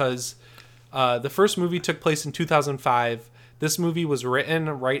 2008 because the first movie took place in 2005. This movie was written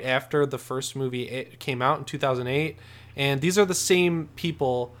right after the first movie came out in 2008, and these are the same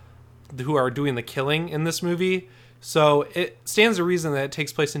people who are doing the killing in this movie. So it stands to reason that it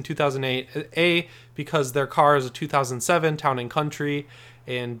takes place in 2008, A, because their car is a 2007 Town and Country,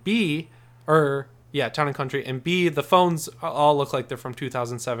 and Town and Country, and B, the phones all look like they're from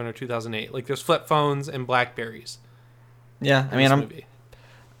 2007 or 2008. Like there's flip phones and Blackberries. Yeah, I in mean, this movie.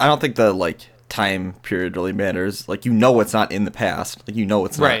 I don't think the like time period really matters. Like, it's not in the past. Like,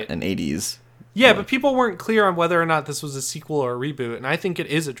 it's not Right. an 80s. Yeah, but people weren't clear on whether or not this was a sequel or a reboot, and I think it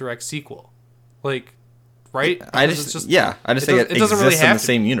is a direct sequel. Like, right? I Because just think it doesn't really exists in have the to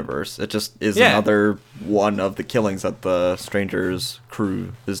same be. universe. It just is Yeah. another one of the killings that the Strangers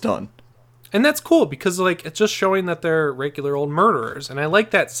crew has done. And that's cool because like it's just showing that they're regular old murderers, and I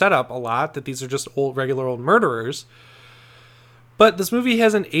like that setup a lot. That these are just regular old murderers. But this movie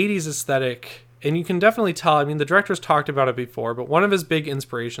has an 80s aesthetic, and you can definitely tell. I mean, the director's talked about it before, but one of his big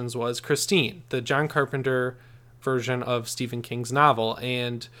inspirations was Christine, the John Carpenter version of Stephen King's novel.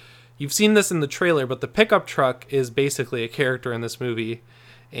 And you've seen this in the trailer, but the pickup truck is basically a character in this movie.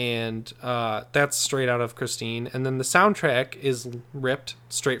 And that's straight out of Christine. And then the soundtrack is ripped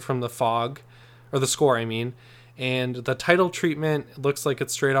straight from The Fog, or the score, I mean. And the title treatment looks like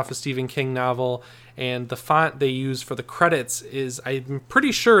it's straight off a Stephen King novel. And the font they use for the credits is, I'm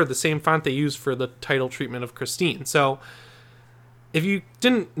pretty sure, the same font they use for the title treatment of Christine. So if you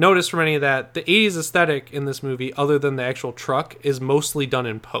didn't notice from any of that, the 80s aesthetic in this movie, other than the actual truck, is mostly done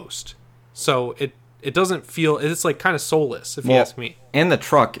in post. So it doesn't feel, it's like kind of soulless, if you ask me. And the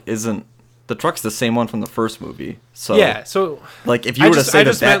truck's the same one from the first movie. So Yeah, so like if you were to say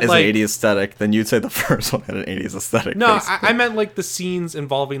that meant, is like, an 80s aesthetic, then you'd say the first one had an 80s aesthetic. no, basically. I meant like the scenes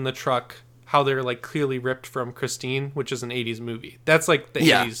involving the truck, how they're like clearly ripped from Christine, which is an 80s movie. That's like the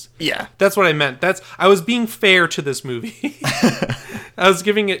 80s. Yeah. That's what I meant. I was being fair to this movie. I was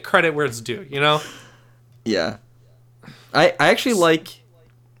giving it credit where it's due, you know? Yeah. I actually like,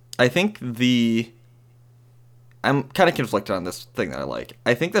 I think I'm kind of conflicted on this thing that I like.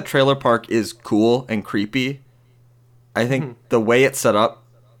 I think the trailer park is cool and creepy. I think the way it's set up,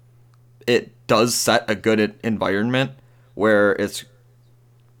 it does set a good environment where it's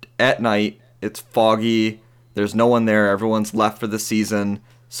at night, it's foggy, there's no one there, everyone's left for the season,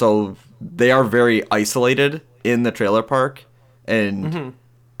 so they are very isolated in the trailer park, and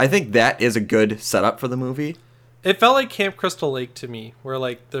I think that is a good setup for the movie. It felt like Camp Crystal Lake to me, where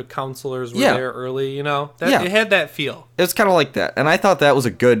like the counselors were Yeah. there early, you know? Yeah. It had that feel. It's kind of like that, and I thought that was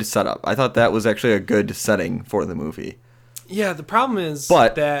a good setup. I thought that was actually a good setting for the movie. Yeah, the problem is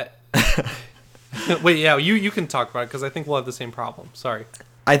But- that... Wait, yeah, you can talk about it, because I think we'll have the same problem. Sorry.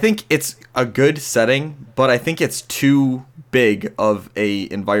 I think it's a good setting, but I think it's too big of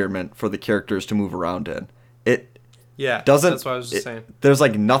a environment for the characters to move around in. It Yeah, doesn't. that's what I was just saying. There's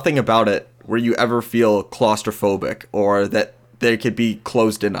like nothing about it where you ever feel claustrophobic or that they could be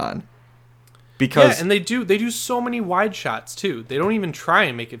closed in on. Because Yeah, and they do so many wide shots, too. They don't even try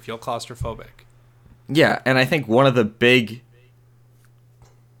and make it feel claustrophobic. yeah, and I think one of the big,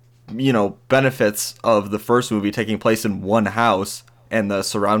 benefits of the first movie taking place in one house and the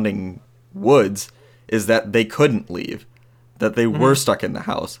surrounding woods is that they couldn't leave, that they were stuck in the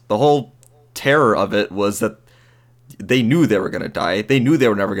house. The whole terror of it was that they knew they were going to die. They knew they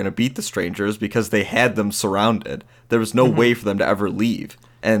were never going to beat the Strangers because they had them surrounded. There was no way for them to ever leave.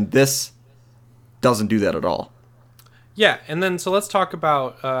 And this doesn't do that at all. Yeah, and then so let's talk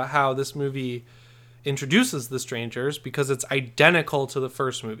about how this movie introduces the Strangers, because it's identical to the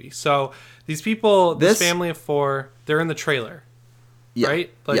first movie. So these people, this family of four, they're in the trailer, Yeah. right?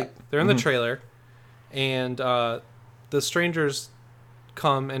 Like Yeah. they're in the trailer, and the Strangers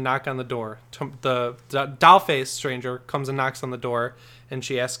come and knock on the door. The doll-faced stranger comes and knocks on the door, and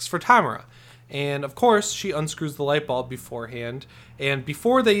she asks for Tamara. And of course, she unscrews the light bulb beforehand. And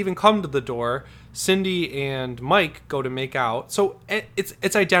before they even come to the door, Cindy and Mike go to make out. So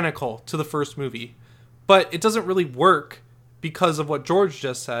it's identical to the first movie, but it doesn't really work because of what George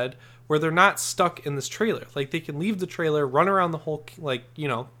just said, where they're not stuck in this trailer. Like, they can leave the trailer, run around the whole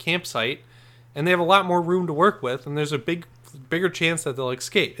campsite, and they have a lot more room to work with. And there's a bigger chance that they'll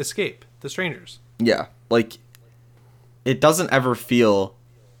escape the Strangers. Yeah. Like, it doesn't ever feel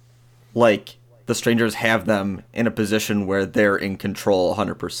like the Strangers have them in a position where they're in control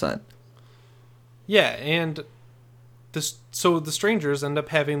 100%. Yeah, and so the Strangers end up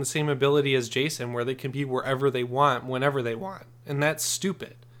having the same ability as Jason, where they can be wherever they want, whenever they want. And that's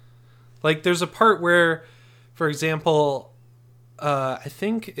stupid. Like, there's a part where, for example, I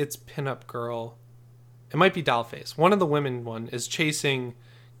think it's Pinup Girl. It might be Dollface. One of the women is chasing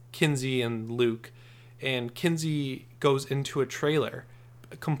Kinsey and Luke, and Kinsey goes into a trailer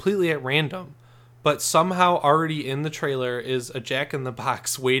completely at random, but somehow already in the trailer is a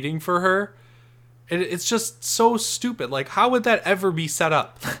Jack-in-the-Box waiting for her. It's just so stupid. Like, how would that ever be set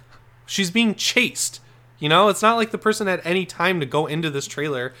up? She's being chased. It's not like the person had any time to go into this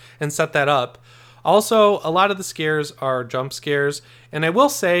trailer and set that up. Also, a lot of the scares are jump scares, and I will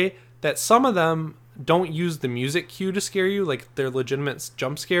say that some of them don't use the music cue to scare you, like they're legitimate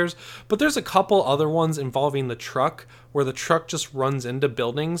jump scares. But there's a couple other ones involving the truck, where the truck just runs into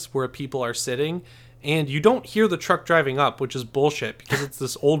buildings where people are sitting, and you don't hear the truck driving up, which is bullshit because it's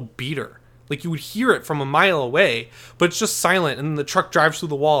this old beater. Like, you would hear it from a mile away, but it's just silent, and then the truck drives through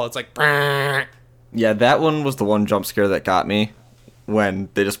the wall. It's like, brrr. Yeah, that one was the one jump scare that got me, when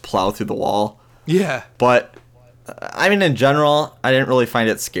they just plow through the wall. Yeah. But, I mean, in general, I didn't really find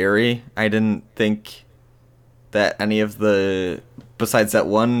it scary. I didn't think that any of the, besides that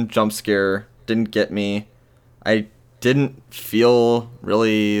one jump scare, didn't get me. I didn't feel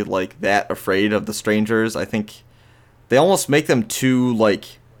really, like, that afraid of the strangers. I think they almost make them too,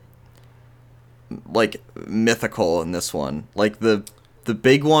 like mythical in this one. Like, the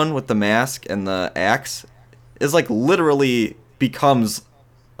big one with the mask and the axe is, like, literally becomes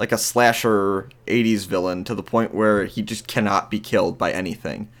like a slasher 80s villain to the point where he just cannot be killed by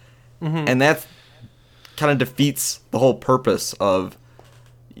anything. Mm-hmm. And that kind of defeats the whole purpose of,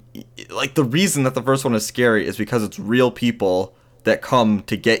 like, the reason that the first one is scary is because it's real people that come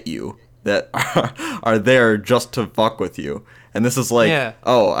to get you, that are there just to fuck with you. And this is like,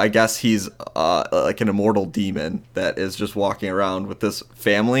 oh, I guess he's like an immortal demon that is just walking around with this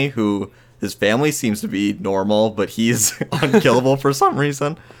family who, his family seems to be normal, but he's unkillable for some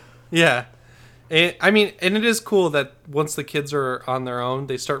reason. Yeah. I mean, and it is cool that once the kids are on their own,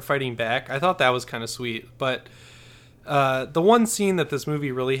 they start fighting back. I thought that was kind of sweet. But the one scene that this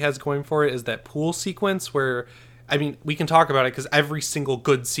movie really has going for it is that pool sequence where, I mean, we can talk about it because every single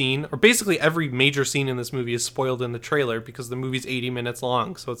good scene, or basically every major scene in this movie, is spoiled in the trailer because the movie's 80 minutes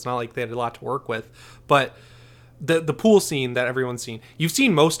long, so it's not like they had a lot to work with. But the pool scene that everyone's seen, you've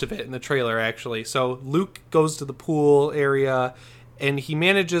seen most of it in the trailer, actually. So Luke goes to the pool area, and he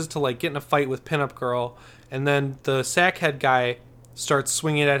manages to, like, get in a fight with Pinup Girl, and then the sackhead guy starts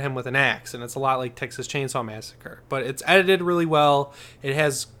swinging at him with an axe, and it's a lot like Texas Chainsaw Massacre, but it's edited really well. It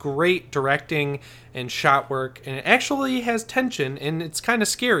has great directing and shot work, and it actually has tension, and it's kind of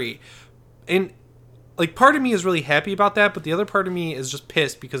scary. And, like, part of me is really happy about that, but the other part of me is just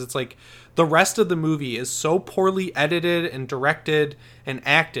pissed because it's like the rest of the movie is so poorly edited and directed and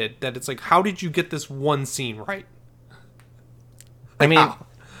acted that it's like, how did you get this one scene right? I mean,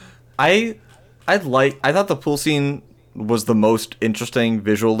 I thought the pool scene was the most interesting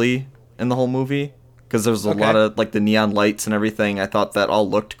visually in the whole movie, because there's a lot of, like, the neon lights and everything. I thought that all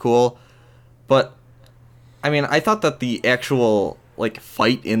looked cool. But, I mean, I thought that the actual, like,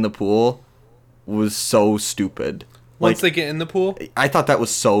 fight in the pool was so stupid. Once like, they get in the pool? I thought that was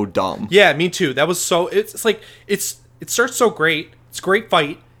so dumb. Yeah, me too. That was so... It's like... It starts so great. It's a great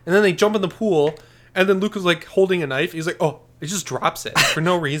fight. And then they jump in the pool. And then Luke is, like, holding a knife. He's like, oh, he just drops it for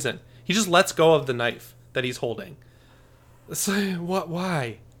no reason. He just lets go of the knife that he's holding. It's like, what?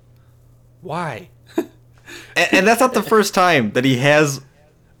 Why? And that's not the first time that he has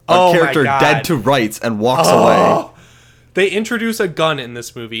a character dead to rights and walks away. They introduce a gun in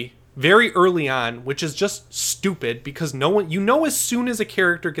this movie very early on, which is just stupid because no one, as soon as a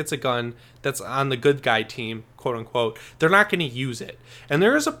character gets a gun that's on the good guy team, quote unquote, they're not going to use it. And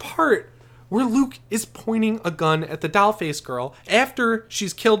there is a part where Luke is pointing a gun at the dollface girl after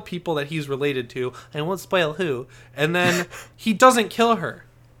she's killed people that he's related to. I won't spoil who. And then he doesn't kill her.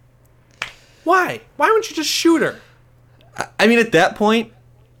 Why? Why wouldn't you just shoot her? I mean, at that point,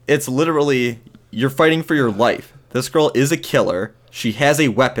 it's literally, you're fighting for your life. This girl is a killer. She has a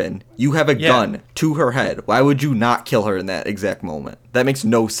weapon. You have a gun to her head. Why would you not kill her in that exact moment? That makes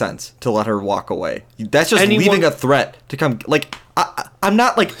no sense to let her walk away. That's just leaving a threat to come. Like, I'm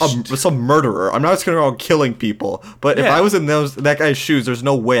not like some murderer. I'm not just going to go killing people. But if I was in that guy's shoes, there's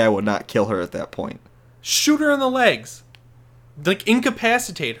no way I would not kill her at that point. Shoot her in the legs. Like,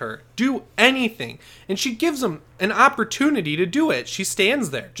 incapacitate her. Do anything. And she gives him an opportunity to do it. She stands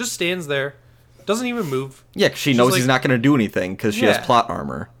there. Just stands there. Doesn't even move. Yeah, 'cause she knows he's not going to do anything because she has plot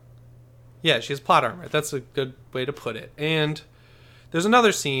armor. Yeah, she has plot armor. That's a good way to put it. And there's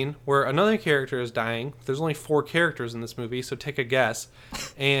another scene where another character is dying. There's only 4 characters in this movie, so take a guess.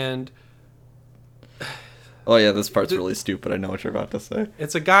 And... oh, yeah, this part's really stupid. I know what you're about to say.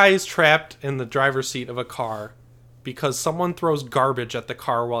 It's a guy who's trapped in the driver's seat of a car because someone throws garbage at the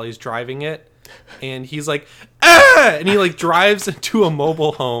car while he's driving it. And he's like, ah! And he, like, drives into a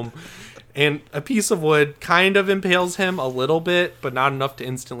mobile home. And a piece of wood kind of impales him a little bit, but not enough to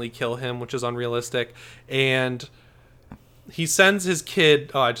instantly kill him, which is unrealistic. And he sends his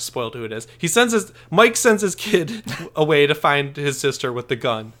kid... oh, I just spoiled who it is. Mike sends his kid away to find his sister with the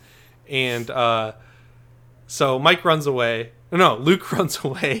gun. And so Mike runs away. No, Luke runs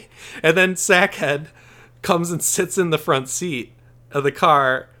away. And then Sackhead comes and sits in the front seat of the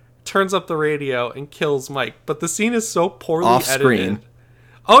car turns up the radio and kills Mike. But the scene is so poorly Off edited. screen.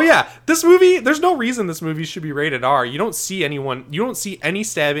 Oh yeah, this movie, there's no reason this movie should be rated R. You don't see any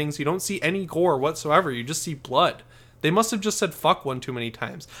stabbings, you don't see any gore whatsoever. You just see blood. They must have just said fuck one too many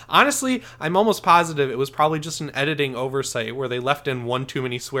times. Honestly, I'm almost positive it was probably just an editing oversight where they left in one too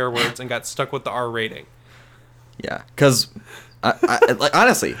many swear words and got stuck with the R rating. Yeah, because like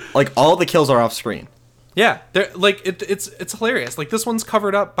honestly, like all the kills are off screen. Yeah, they're like it's hilarious. Like this one's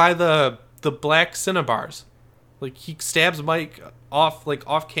covered up by the black Cinnabars. Like he stabs Mike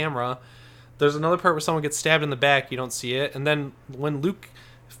off camera. There's another part where someone gets stabbed in the back. You don't see it. And then when Luke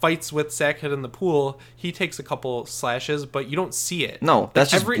fights with Sackhead in the pool, he takes a couple slashes, but you don't see it. No, that's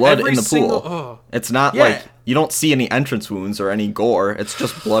just blood in the pool. It's not like you don't see any entrance wounds or any gore. It's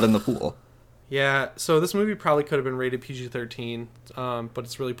just blood in the pool. Yeah, so this movie probably could have been rated PG-13, but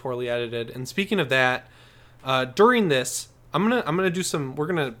it's really poorly edited. And speaking of that, during this, we're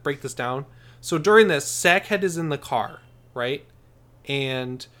gonna break this down. So during this, Sackhead is in the car, right?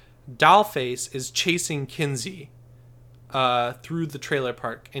 And Dollface is chasing Kinsey through the trailer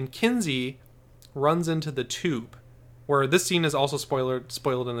park. And Kinsey runs into the tube, where this scene is also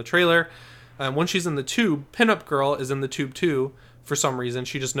spoiled in the trailer. When she's in the tube, Pinup Girl is in the tube too, for some reason.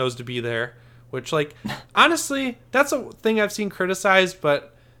 She just knows to be there. Which, like, honestly, that's a thing I've seen criticized,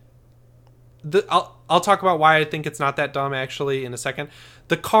 but I'll talk about why I think it's not that dumb, actually, in a second.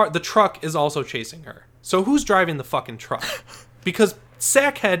 The truck is also chasing her. So who's driving the fucking truck? Because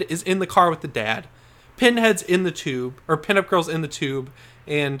Sackhead is in the car with the dad, Pinhead's in the tube, or Pinup Girl's in the tube,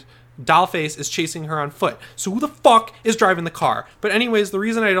 and Dollface is chasing her on foot. So who the fuck is driving the car? But anyways, the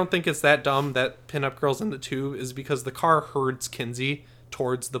reason I don't think it's that dumb that Pinup Girl's in the tube is because the car herds Kinsey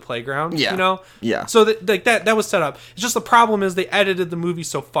towards the playground, yeah. You know? Yeah. So that was set up. It's just the problem is they edited the movie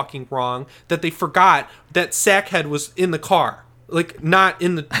so fucking wrong that they forgot that Sackhead was in the car. Like, not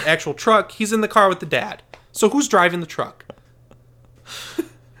in the actual truck. He's in the car with the dad. So who's driving the truck?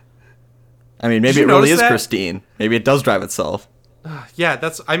 I mean, maybe it really is Christine. Maybe it does drive itself. Yeah,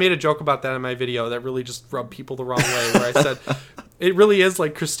 I made a joke about that in my video that really just rubbed people the wrong way, where I said, it really is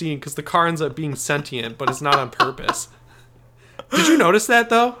like Christine, because the car ends up being sentient, but it's not on purpose. Did you notice that,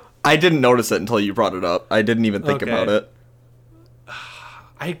 though? I didn't notice it until you brought it up. I didn't even think about it.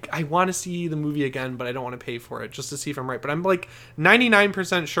 I want to see the movie again, but I don't want to pay for it just to see if I'm right. But I'm like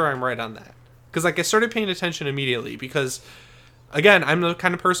 99% sure I'm right on that. Because like I started paying attention immediately because, again, I'm the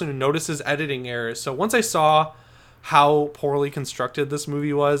kind of person who notices editing errors. So once I saw how poorly constructed this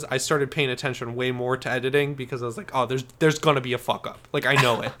movie was, I started paying attention way more to editing because I was like, oh, there's going to be a fuck up. Like, I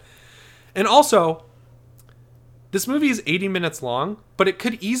know it. And also, this movie is 80 minutes long, but it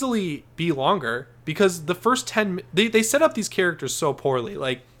could easily be longer because the first 10 they set up these characters so poorly.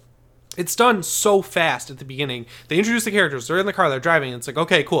 Like, it's done so fast at the beginning. They introduce the characters, they're in the car, they're driving, and it's like,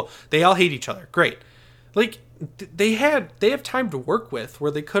 okay, cool. They all hate each other. Great. Like, they have time to work with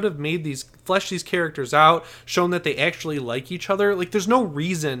where they could have fleshed these characters out, shown that they actually like each other. Like, there's no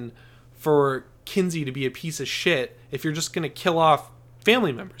reason for Kinsey to be a piece of shit if you're just going to kill off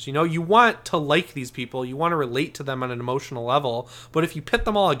family members. You know, you want to like these people, you want to relate to them on an emotional level, but if you pit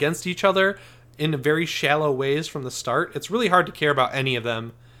them all against each other in very shallow ways from the start, it's really hard to care about any of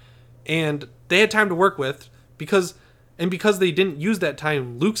them. And they had time to work with because they didn't use that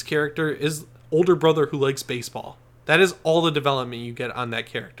time, Luke's character is older brother who likes baseball. That is all the development you get on that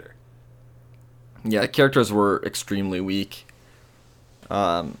character. Yeah, characters were extremely weak.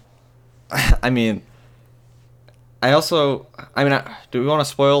 I mean, do we want to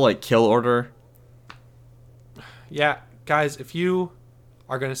spoil, like, kill order? Yeah, guys, if you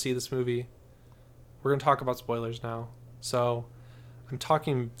are going to see this movie, we're going to talk about spoilers now. So I'm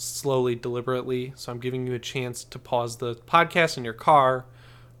talking slowly, deliberately, so I'm giving you a chance to pause the podcast in your car,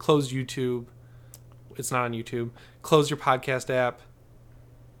 close YouTube. It's not on YouTube. Close your podcast app.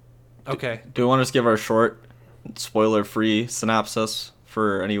 Okay. Do we want to just give our short, spoiler-free synopsis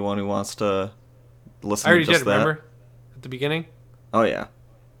for anyone who wants to listen to just that? I already did, remember? At the beginning? Oh, yeah.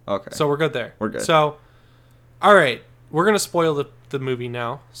 Okay. So we're good there. We're good. So, all right. We're going to spoil the movie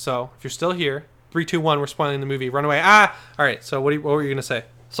now. So if you're still here, 3, 2, 1, we're spoiling the movie. Run away. All right. So what were you going to say?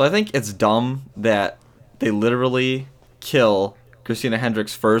 So I think it's dumb that they literally kill Christina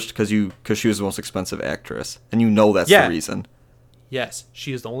Hendricks first because she was the most expensive actress. And you know that's the reason. Yes.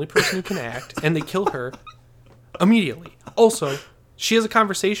 She is the only person who can act. And they kill her immediately. Also, she has a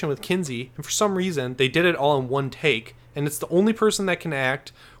conversation with Kinsey. And for some reason, they did it all in one take. And it's the only person that can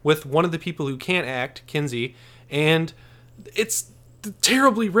act with one of the people who can't act, Kinsey. And it's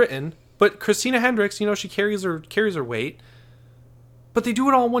terribly written. But Christina Hendricks, you know, she carries her weight. But they do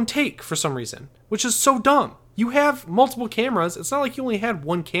it all in one take for some reason, which is so dumb. You have multiple cameras. It's not like you only had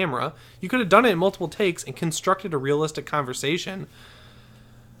one camera. You could have done it in multiple takes and constructed a realistic conversation.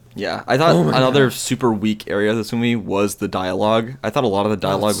 Yeah, I thought another super weak area of this movie was the dialogue. I thought a lot of the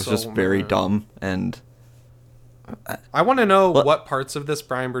dialogue was just very dumb, and I want to know what parts of this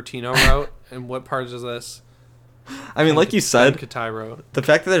Brian Bertino wrote and what parts of this I mean, like you said, Katai wrote. The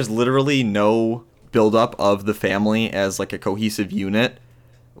fact that there's literally no buildup of the family as like a cohesive unit,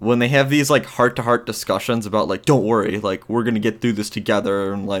 when they have these like heart-to-heart discussions about like, don't worry, like we're gonna get through this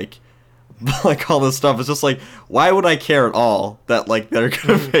together, and like all this stuff, it's just like, why would I care at all that like they're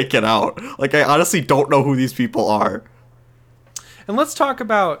gonna make it out? Like, I honestly don't know who these people are. And let's talk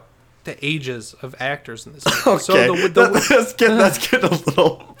about the ages of actors in this movie. Okay, So let's get a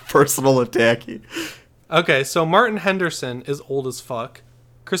little personal attacky. Okay, so Martin Henderson is old as fuck.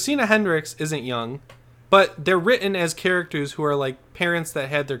 Christina Hendricks isn't young, but they're written as characters who are like parents that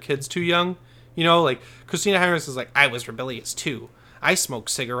had their kids too young. You know, like Christina Hendricks is like, I was rebellious too. I smoked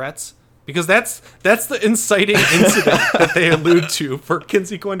cigarettes. Because that's the inciting incident that they allude to for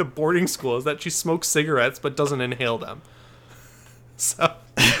Kinsey going to boarding school, is that she smokes cigarettes but doesn't inhale them. So,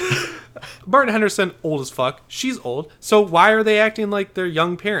 Martin Henderson, old as fuck. She's old. So why are they acting like they're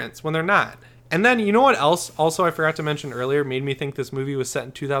young parents when they're not? And then, you know what else also I forgot to mention earlier made me think this movie was set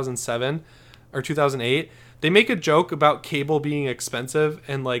in 2007 or 2008? They make a joke about cable being expensive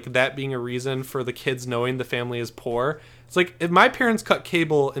and like that being a reason for the kids knowing the family is poor. It's like, if my parents cut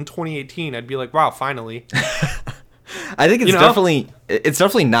cable in 2018, I'd be like, wow, finally. I think it's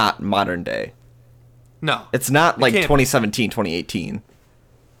definitely not modern day. No. It's not like 2017, 2018.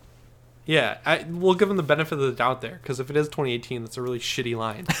 Yeah, we'll give them the benefit of the doubt there, because if it is 2018, that's a really shitty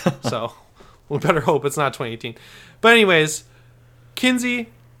line. So we better hope it's not 2018. But anyways, Kinsey,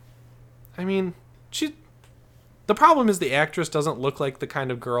 I mean, the problem is the actress doesn't look like the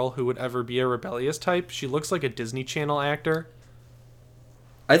kind of girl who would ever be a rebellious type. She looks like a Disney Channel actor.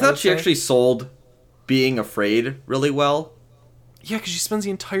 I thought she actually sold being afraid really well. Yeah, because she spends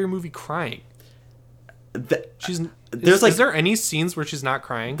the entire movie crying. Is there any scenes where she's not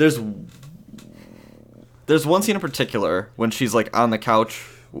crying? There's one scene in particular when she's like on the couch.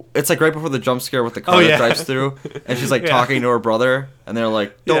 It's like right before the jump scare with the car that drives through, and she's like talking to her brother, and they're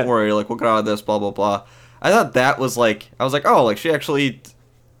like, "Don't worry, like we'll get out of this." Blah blah blah. I thought that was like, I was like, oh, like she actually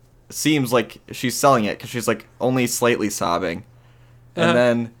seems like she's selling it because she's like only slightly sobbing,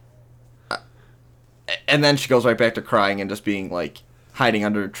 and then she goes right back to crying and just being like hiding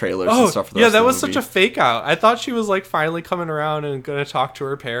under trailers and stuff. For the rest that of the was movie. such a fake out. I thought she was like finally coming around and gonna talk to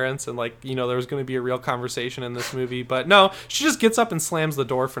her parents, and like, you know, there was gonna be a real conversation in this movie, but no, she just gets up and slams the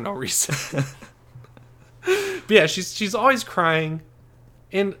door for no reason. But yeah, she's always crying.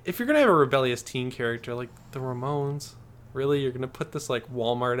 And if you're going to have a rebellious teen character like the Ramones, really? You're going to put this, like,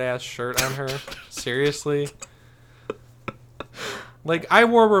 Walmart-ass shirt on her? Seriously? Like, I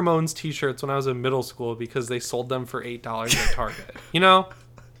wore Ramones t-shirts when I was in middle school because they sold them for $8 at Target. You know?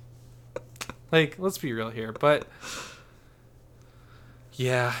 Like, let's be real here. But,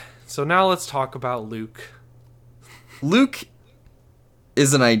 yeah. So now let's talk about Luke. Luke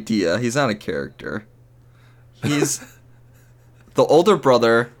is an idea. He's not a character. He's the older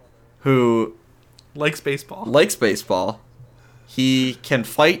brother who likes baseball. He can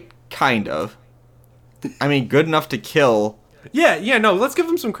fight, kind of. I mean, good enough to kill. Yeah, no, let's give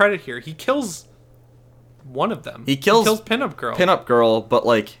him some credit here. He kills one of them. He kills Pinup Girl. Pinup Girl, but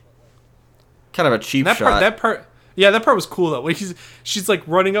like kind of a cheap shot. That part was cool though. When she's like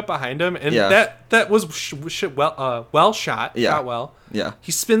running up behind him, and that was well shot. Yeah. Shot well. Yeah.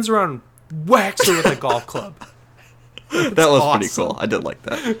 He spins around, and whacks her with a golf club. That was awesome. Pretty cool. I did like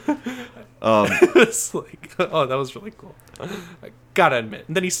that. It's like, oh, that was really cool. I gotta admit.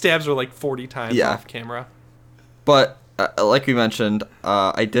 And then he stabs her like 40 times off camera. But like we mentioned,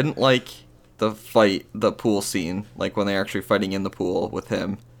 I didn't like the pool scene, like when they're actually fighting in the pool with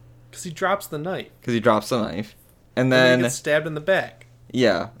him. Because he drops the knife. And then he gets stabbed in the back.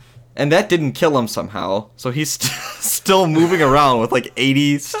 Yeah. And that didn't kill him somehow. So he's still moving around with like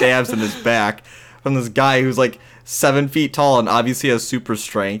 80 stabs in his back from this guy who's like 7 feet tall and obviously has super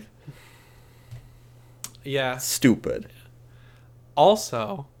strength. Yeah. Stupid.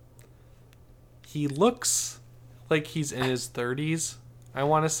 Also, he looks like he's in his 30s, I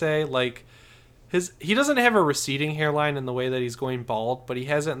want to say. Like, he doesn't have a receding hairline in the way that he's going bald, but he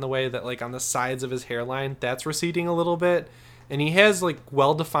has it in the way that, like, on the sides of his hairline, that's receding a little bit. And he has, like,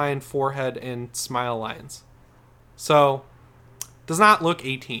 well-defined forehead and smile lines. So, does not look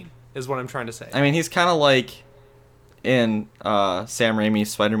 18, is what I'm trying to say. I mean, he's kind of like in Sam Raimi's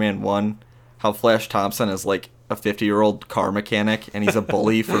Spider-Man 1, how Flash Thompson is, like, a 50-year-old car mechanic, and he's a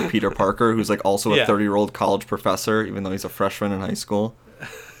bully for Peter Parker, who's like also a 30-year-old college professor, even though he's a freshman in high school.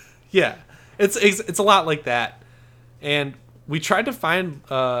 Yeah, it's a lot like that. And we tried to find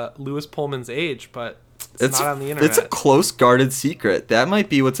Lewis Pullman's age, but it's not on the internet. It's a close guarded secret. That might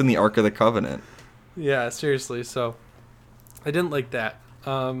be what's in the Ark of the Covenant. Yeah, seriously. So I didn't like that.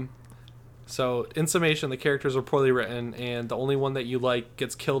 So in summation, the characters are poorly written, and the only one that you like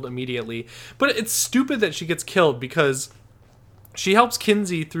gets killed immediately. But it's stupid that she gets killed because she helps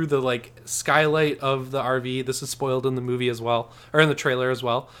Kinsey through the like skylight of the RV. This is spoiled in the movie as well, or in the trailer as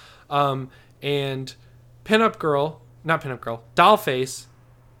well. And Dollface,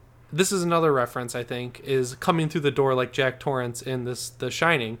 this is another reference, I think, is coming through the door like Jack Torrance in The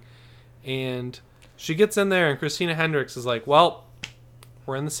Shining. And she gets in there, and Christina Hendricks is like, well,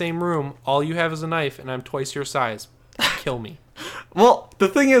 we're in the same room. All you have is a knife, and I'm twice your size. Kill me. Well, the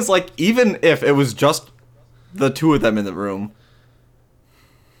thing is, like, even if it was just the two of them in the room,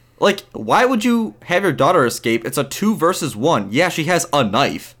 like, why would you have your daughter escape? It's a 2 versus 1. Yeah, she has a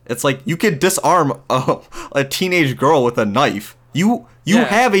knife. It's like, you could disarm a teenage girl with a knife. You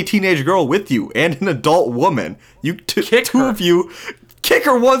have a teenage girl with you and an adult woman. Two of you kick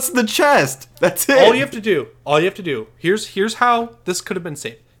her once in the chest. That's it. All you have to do. Here's how this could have been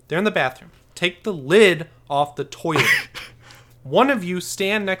saved. They're in the bathroom. Take the lid off the toilet. One of you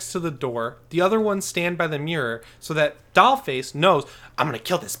stand next to the door. The other one stand by the mirror so that Dollface knows, I'm going to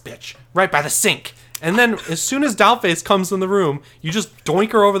kill this bitch right by the sink. And then as soon as Dollface comes in the room, you just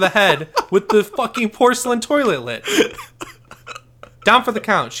doink her over the head with the fucking porcelain toilet lid. Down for the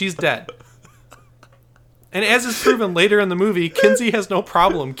count. She's dead. And as is proven later in the movie, Kinsey has no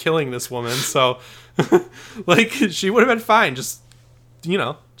problem killing this woman. So, like, she would have been fine. Just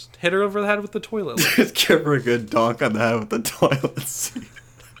hit her over the head with the toilet lid. Just give her a good donk on the head with the toilet seat.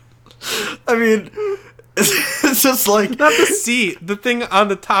 I mean, it's just like... Not the seat. The thing on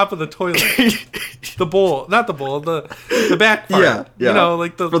the top of the toilet. The bowl. Not the bowl. The back part. Yeah. You know,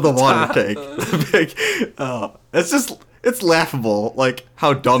 like the... For the water tank. The big... it's just... It's laughable, like,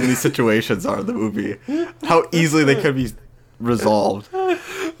 how dumb these situations are in the movie. How easily they could be resolved.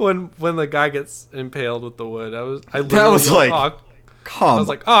 When the guy gets impaled with the wood, I was like,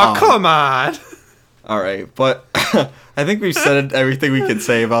 come on. All right, but I think we've said everything we can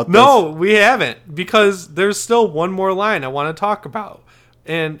say about this. No, we haven't, because there's still one more line I want to talk about.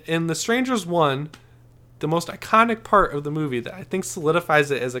 And in The Strangers 1, the most iconic part of the movie that I think solidifies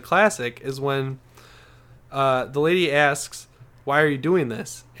it as a classic is when the lady asks, why are you doing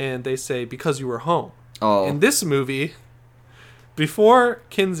this? And they say, because you were home. Oh. In this movie, before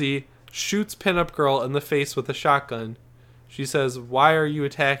Kinsey shoots Pinup Girl in the face with a shotgun, she says, why are you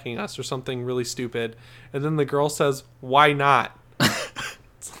attacking us? Or something really stupid. And then the girl says, why not?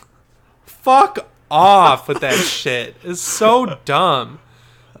 Fuck off with that shit. It's so dumb.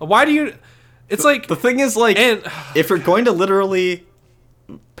 Why do you... It's like... The thing is, like, if you're going to literally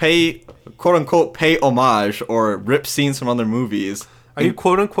pay... quote-unquote pay homage or rip scenes from other movies. Are you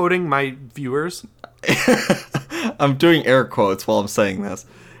quote-unquoting my viewers? I'm doing air quotes while I'm saying this.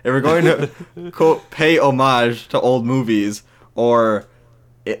 If we're going to, quote, pay homage to old movies or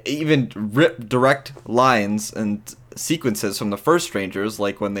even rip direct lines and sequences from the first Strangers,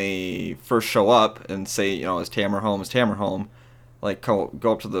 like when they first show up and say, is Tamara home, is Tamara home, like go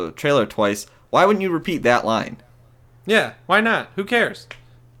up to the trailer twice, why wouldn't you repeat that line? Yeah, why not? Who cares?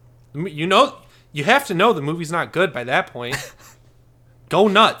 You have to know the movie's not good by that point. Go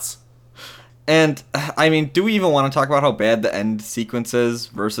nuts. And, I mean, do we even want to talk about how bad the end sequence is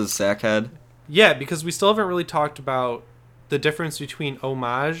versus Sackhead? Yeah, because we still haven't really talked about the difference between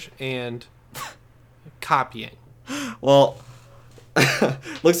homage and copying. Well,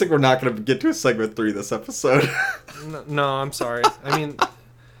 looks like we're not going to get to a segment 3 this episode. No, I'm sorry. I mean,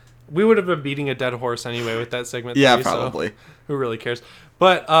 we would have been beating a dead horse anyway with that segment 3. Yeah, probably. So who really cares?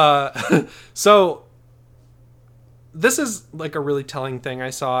 But, so... This is like a really telling thing I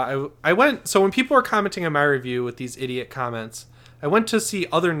saw. So when people were commenting on my review with these idiot comments, I went to see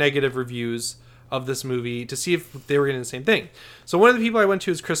other negative reviews of this movie to see if they were getting the same thing. So one of the people I went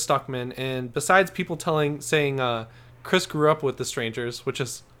to is Chris Stuckman, and besides people saying Chris grew up with The Strangers, which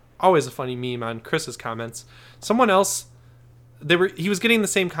is always a funny meme on Chris's comments, someone else, he was getting the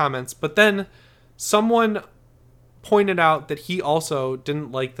same comments, but then someone pointed out that he also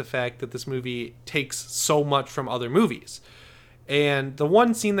didn't like the fact that this movie takes so much from other movies. And the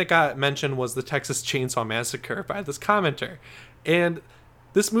one scene that got mentioned was the Texas Chainsaw Massacre by this commenter. And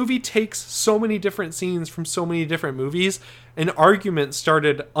this movie takes so many different scenes from so many different movies. An argument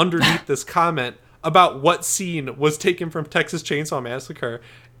started underneath this comment about what scene was taken from Texas Chainsaw Massacre.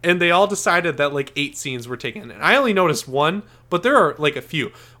 and they all decided that like 8 scenes were taken. And I only noticed one, but there are like a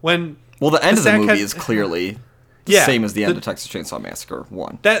few. When the end of the movie sack is clearly the same as the end of Texas Chainsaw Massacre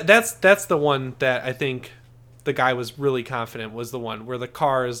 1. That's the one that I think the guy was really confident was the one where the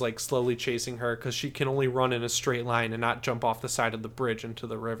car is like slowly chasing her because she can only run in a straight line and not jump off the side of the bridge into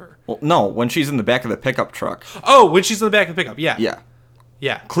the river. Well, no, when she's in the back of the pickup truck. Oh, when she's in the back of the pickup, yeah.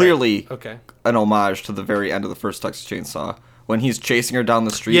 Yeah. Clearly right. Okay. an homage to the very end of the first Texas Chainsaw. When he's chasing her down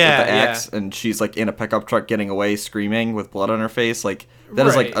the street with the axe and she's like in a pickup truck getting away screaming with blood on her face. Like that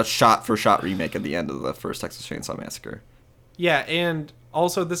is like a shot-for-shot remake at the end of the first Texas Chainsaw Massacre. Yeah, and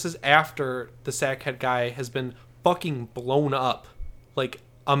also this is after the Sackhead guy has been fucking blown up. Like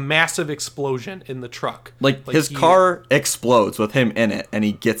a massive explosion in the truck. Like his car explodes with him in it and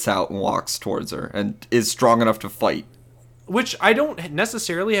he gets out and walks towards her and is strong enough to fight. Which I don't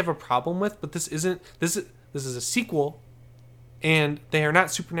necessarily have a problem with, but this is a sequel and they are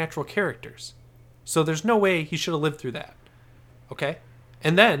not supernatural characters. So there's no way he should have lived through that. Okay?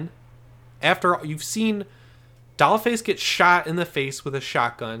 And then after you've seen Dollface get shot in the face with a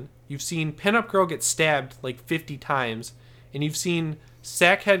shotgun, you've seen Pinup Girl get stabbed like 50 times, and you've seen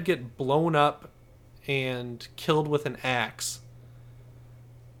Sackhead get blown up and killed with an axe.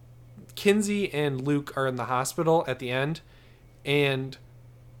 Kinsey and Luke are in the hospital at the end, and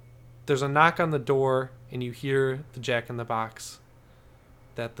there's a knock on the door, and you hear the Jack-in-the-Box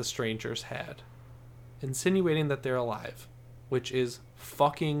that the strangers had, insinuating that they're alive, which is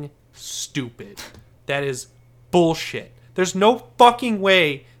fucking stupid. That is bullshit. There's no fucking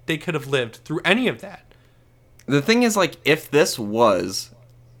way they could have lived through any of that. The thing is, like, if this was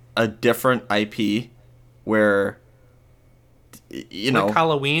a different IP where, you know... Like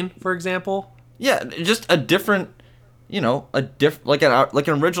Halloween, for example? Yeah, just a different, you know, like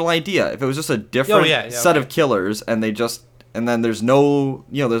an original idea. If it was just a different set of killers and then there's no,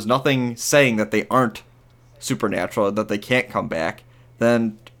 you know, there's nothing saying that they aren't supernatural, that they can't come back,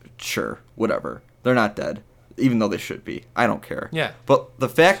 then sure, whatever. They're not dead. Even though they should be. I don't care. Yeah. But the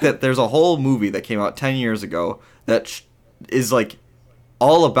fact that there's a whole movie that came out 10 years ago that is like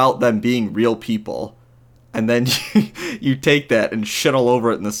all about them being real people, and then you take that and shit all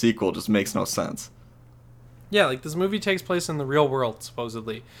over it in the sequel just makes no sense. Yeah, like this movie takes place in the real world,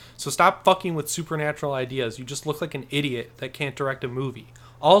 supposedly. So stop fucking with supernatural ideas. You just look like an idiot that can't direct a movie.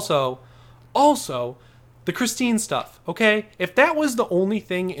 Also, the Christine stuff, okay? If that was the only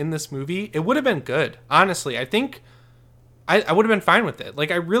thing in this movie, it would have been good. Honestly, I think I would have been fine with it. Like,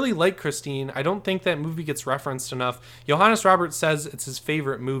 I really like Christine. I don't think that movie gets referenced enough. Johannes Roberts says it's his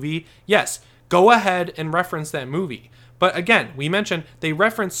favorite movie. Yes, go ahead and reference that movie. But again, we mentioned they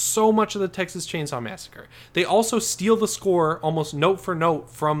reference so much of the Texas Chainsaw Massacre. They also steal the score almost note for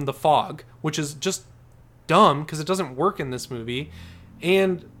note from The Fog, which is just dumb because it doesn't work in this movie.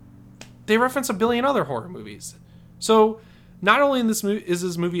 And they reference a billion other horror movies. So not only is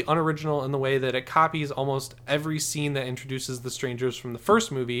this movie unoriginal in the way that it copies almost every scene that introduces the strangers from the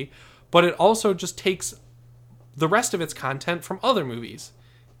first movie, but it also just takes the rest of its content from other movies,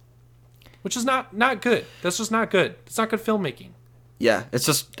 which is not good. That's just not good. It's not good filmmaking. Yeah, it's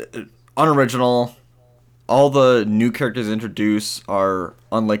just unoriginal. All the new characters introduced are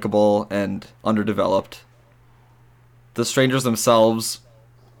unlikable and underdeveloped. The strangers themselves...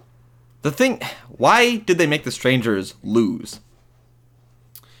 why did they make the strangers lose?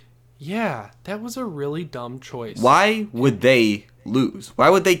 Yeah, that was a really dumb choice. Why would they lose?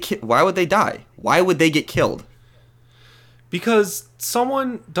 Why would they die? Why would they get killed? Because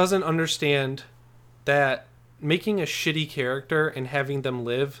someone doesn't understand that making a shitty character and having them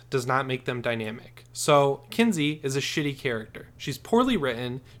live does not make them dynamic. So Kinsey is a shitty character. She's poorly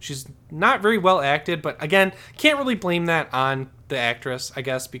written. She's not very well acted, but again, can't really blame that on the actress, I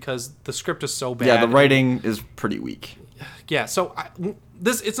guess, because the script is so bad. Yeah, the writing is pretty weak. Yeah, so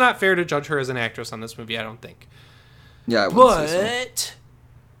it's not fair to judge her as an actress on this movie, I don't think. Yeah, I would say so.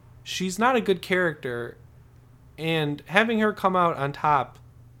 She's not a good character, and having her come out on top,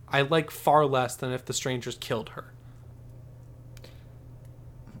 I like far less than if the strangers killed her.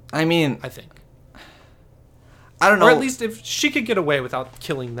 I mean... I think. I don't know. Or at least if she could get away without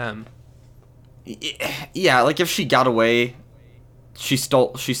killing them. Yeah, like if she got away, she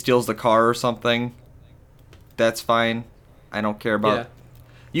steals the car or something, that's fine. I don't care about...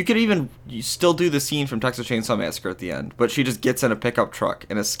 Yeah. You still do the scene from Texas Chainsaw Massacre at the end, but she just gets in a pickup truck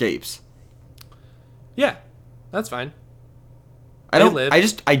and escapes. Yeah, that's fine. I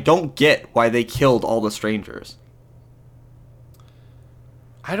don't get why they killed all the strangers.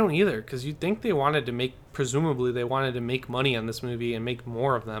 I don't either, because you'd think presumably they wanted to make money on this movie and make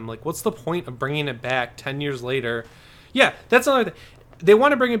more of them. Like, what's the point of bringing it back 10 years later? Yeah, that's another thing. they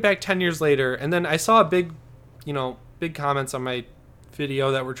want to bring it back 10 years later, and then I saw big comments on my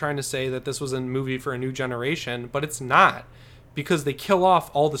video that were trying to say that this was a movie for a new generation, but it's not, because they kill off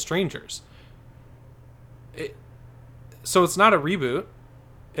all the strangers. So it's not a reboot,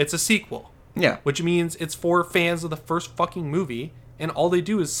 it's a sequel. Yeah. Which means it's for fans of the first fucking movie, and all they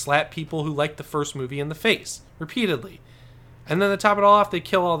do is slap people who like the first movie in the face repeatedly. And then to top it all off, they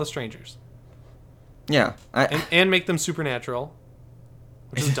kill all the strangers. Yeah. And make them supernatural,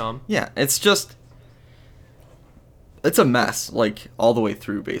 which is dumb. Yeah, it's a mess, like, all the way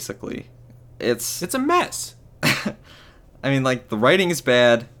through, basically. It's a mess. I mean, like, the writing is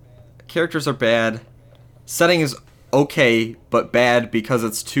bad, characters are bad, setting is okay, but bad because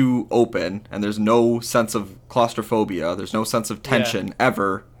it's too open, and there's no sense of claustrophobia, there's no sense of tension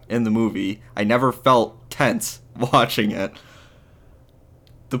ever in the movie. I never felt tense watching it.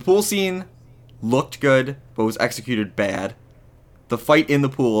 The pool scene looked good, but was executed bad. The fight in the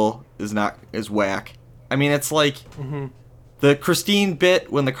pool is whack. I mean, it's like the Christine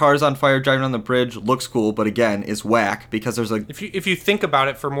bit when the car's on fire driving on the bridge looks cool, but again is whack because there's like if you think about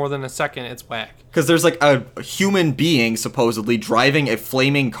it for more than a second, it's whack. Because there's like a human being supposedly driving a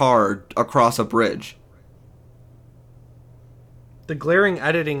flaming car across a bridge. The glaring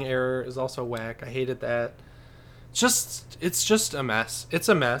editing error is also whack. I hated that. It's just a mess. It's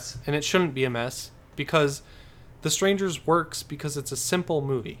a mess, and it shouldn't be a mess because The Strangers works because it's a simple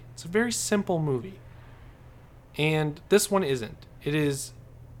movie. It's a very simple movie. And this one isn't. It is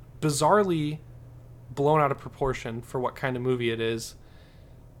bizarrely blown out of proportion for what kind of movie it is.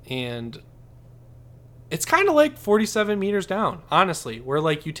 And it's kind of like 47 Meters Down, honestly, where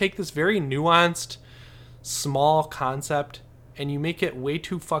like you take this very nuanced, small concept and you make it way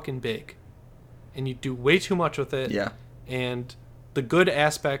too fucking big. And you do way too much with it. Yeah. And the good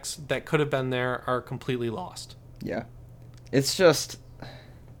aspects that could have been there are completely lost. Yeah. It's just...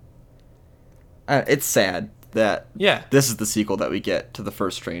 it's sad that this is the sequel that we get to The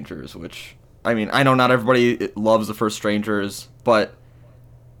First Strangers, which, I mean, I know not everybody loves The First Strangers, but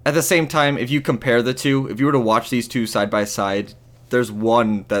at the same time, if you compare the two, if you were to watch these two side by side, there's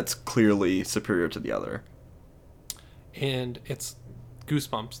one that's clearly superior to the other. And it's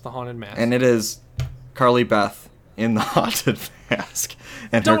Goosebumps, The Haunted Mask. And it is Carly Beth in the Haunted Mask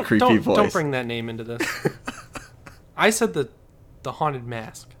and her creepy voice. Don't bring that name into this. I said the Haunted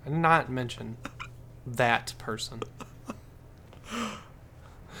Mask. I did not mention that person.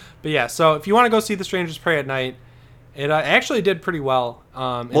 But yeah, so if you want to go see The Strangers Pray at Night, it actually did pretty well.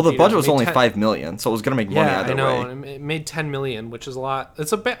 Well, the budget was only $5 million, so it was going to make money either way. Yeah, I know. It made $10 million, which is a lot.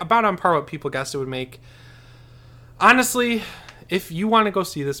 It's about on par what people guessed it would make. Honestly, if you want to go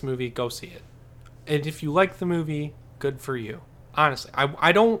see this movie, go see it. And if you like the movie, good for you. Honestly,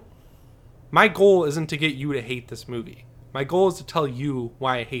 I don't... My goal isn't to get you to hate this movie. My goal is to tell you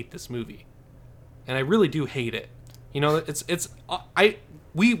why I hate this movie. And I really do hate it. You know,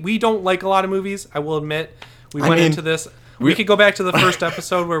 we don't like a lot of movies, I will admit. We went into this. We could go back to the first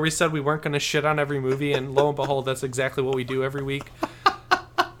episode where we said we weren't going to shit on every movie, and lo and behold, that's exactly what we do every week.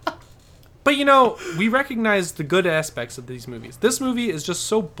 But, you know, we recognize the good aspects of these movies. This movie is just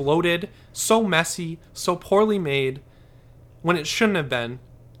so bloated, so messy, so poorly made, when it shouldn't have been,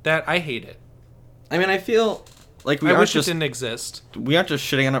 that I hate it. I mean, I feel like I wish it didn't exist. We aren't just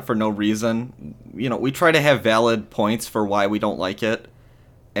shitting on it for no reason. You know, we try to have valid points for why we don't like it.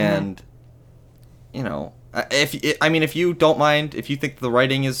 And, you know, if you don't mind, if you think the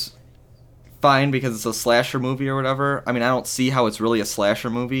writing is fine because it's a slasher movie or whatever, I mean, I don't see how it's really a slasher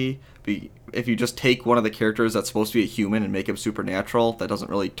movie. If you just take one of the characters that's supposed to be a human and make him supernatural, that doesn't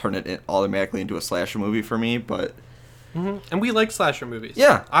really turn it automatically into a slasher movie for me, but... And we like slasher movies.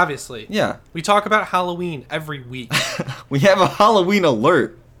 Yeah. Obviously. Yeah. We talk about Halloween every week. We have a Halloween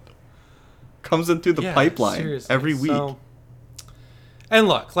alert. Comes in through the pipeline every week. And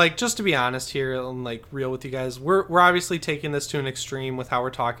look, like, just to be honest here and, like, real with you guys, we're obviously taking this to an extreme with how we're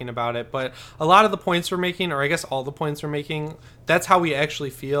talking about it, but a lot of the points we're making, or I guess all the points we're making, that's how we actually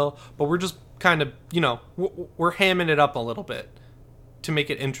feel, but we're just kind of, you know, we're hamming it up a little bit to make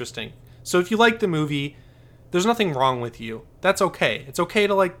it interesting. So if you like the movie, there's nothing wrong with you. That's okay. It's okay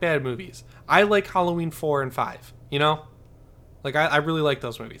to like bad movies. I like Halloween 4 and 5, you know? Like, I really like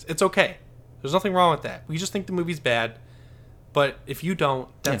those movies. It's okay. There's nothing wrong with that. We just think the movie's bad. But if you don't,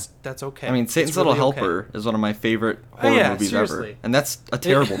 that's okay. I mean, Satan's Little Helper is one of my favorite horror movies ever. And that's a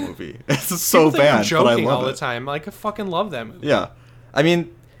terrible movie. It's so bad, but I love it. All the time. Like, I fucking love that movie. Yeah. I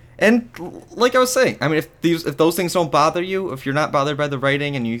mean, and like I was saying, I mean, if those things don't bother you, if you're not bothered by the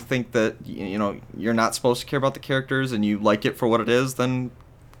writing and you think that, you know, you're not supposed to care about the characters and you like it for what it is, then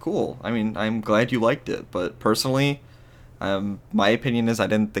cool. I mean, I'm glad you liked it. But personally, My opinion is I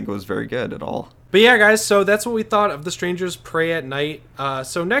didn't think it was very good at all. But yeah, guys, so that's what we thought of The Strangers Pray at Night.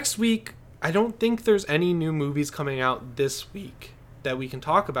 So next week, I don't think there's any new movies coming out this week that we can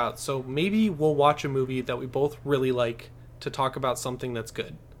talk about. So maybe we'll watch a movie that we both really like to talk about something that's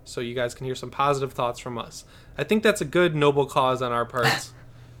good. So you guys can hear some positive thoughts from us. I think that's a good, noble cause on our parts.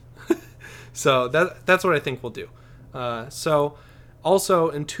 So that's what I think we'll do. So also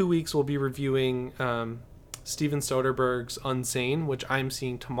in 2 weeks, we'll be reviewing Steven Soderbergh's Unsane, which I'm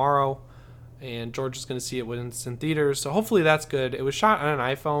seeing tomorrow. And George is going to see it when it's in theaters. So hopefully that's good. It was shot on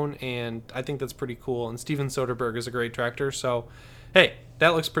an iPhone, and I think that's pretty cool. And Steven Soderbergh is a great director. So, hey, that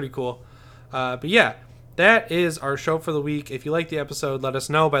looks pretty cool. But yeah, that is our show for the week. If you like the episode, let us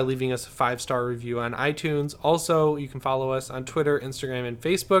know by leaving us a 5-star review on iTunes. Also, you can follow us on Twitter, Instagram, and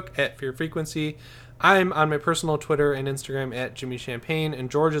Facebook at Fear Frequency. I'm on my personal Twitter and Instagram at Jimmy Champagne, and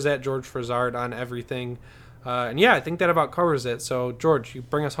George is at George Frazard on everything. And yeah, I think that about covers it. So, George, you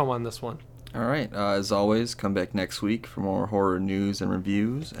bring us home on this one. All right. As always, come back next week for more horror news and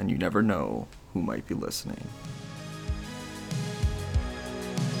reviews, and you never know who might be listening.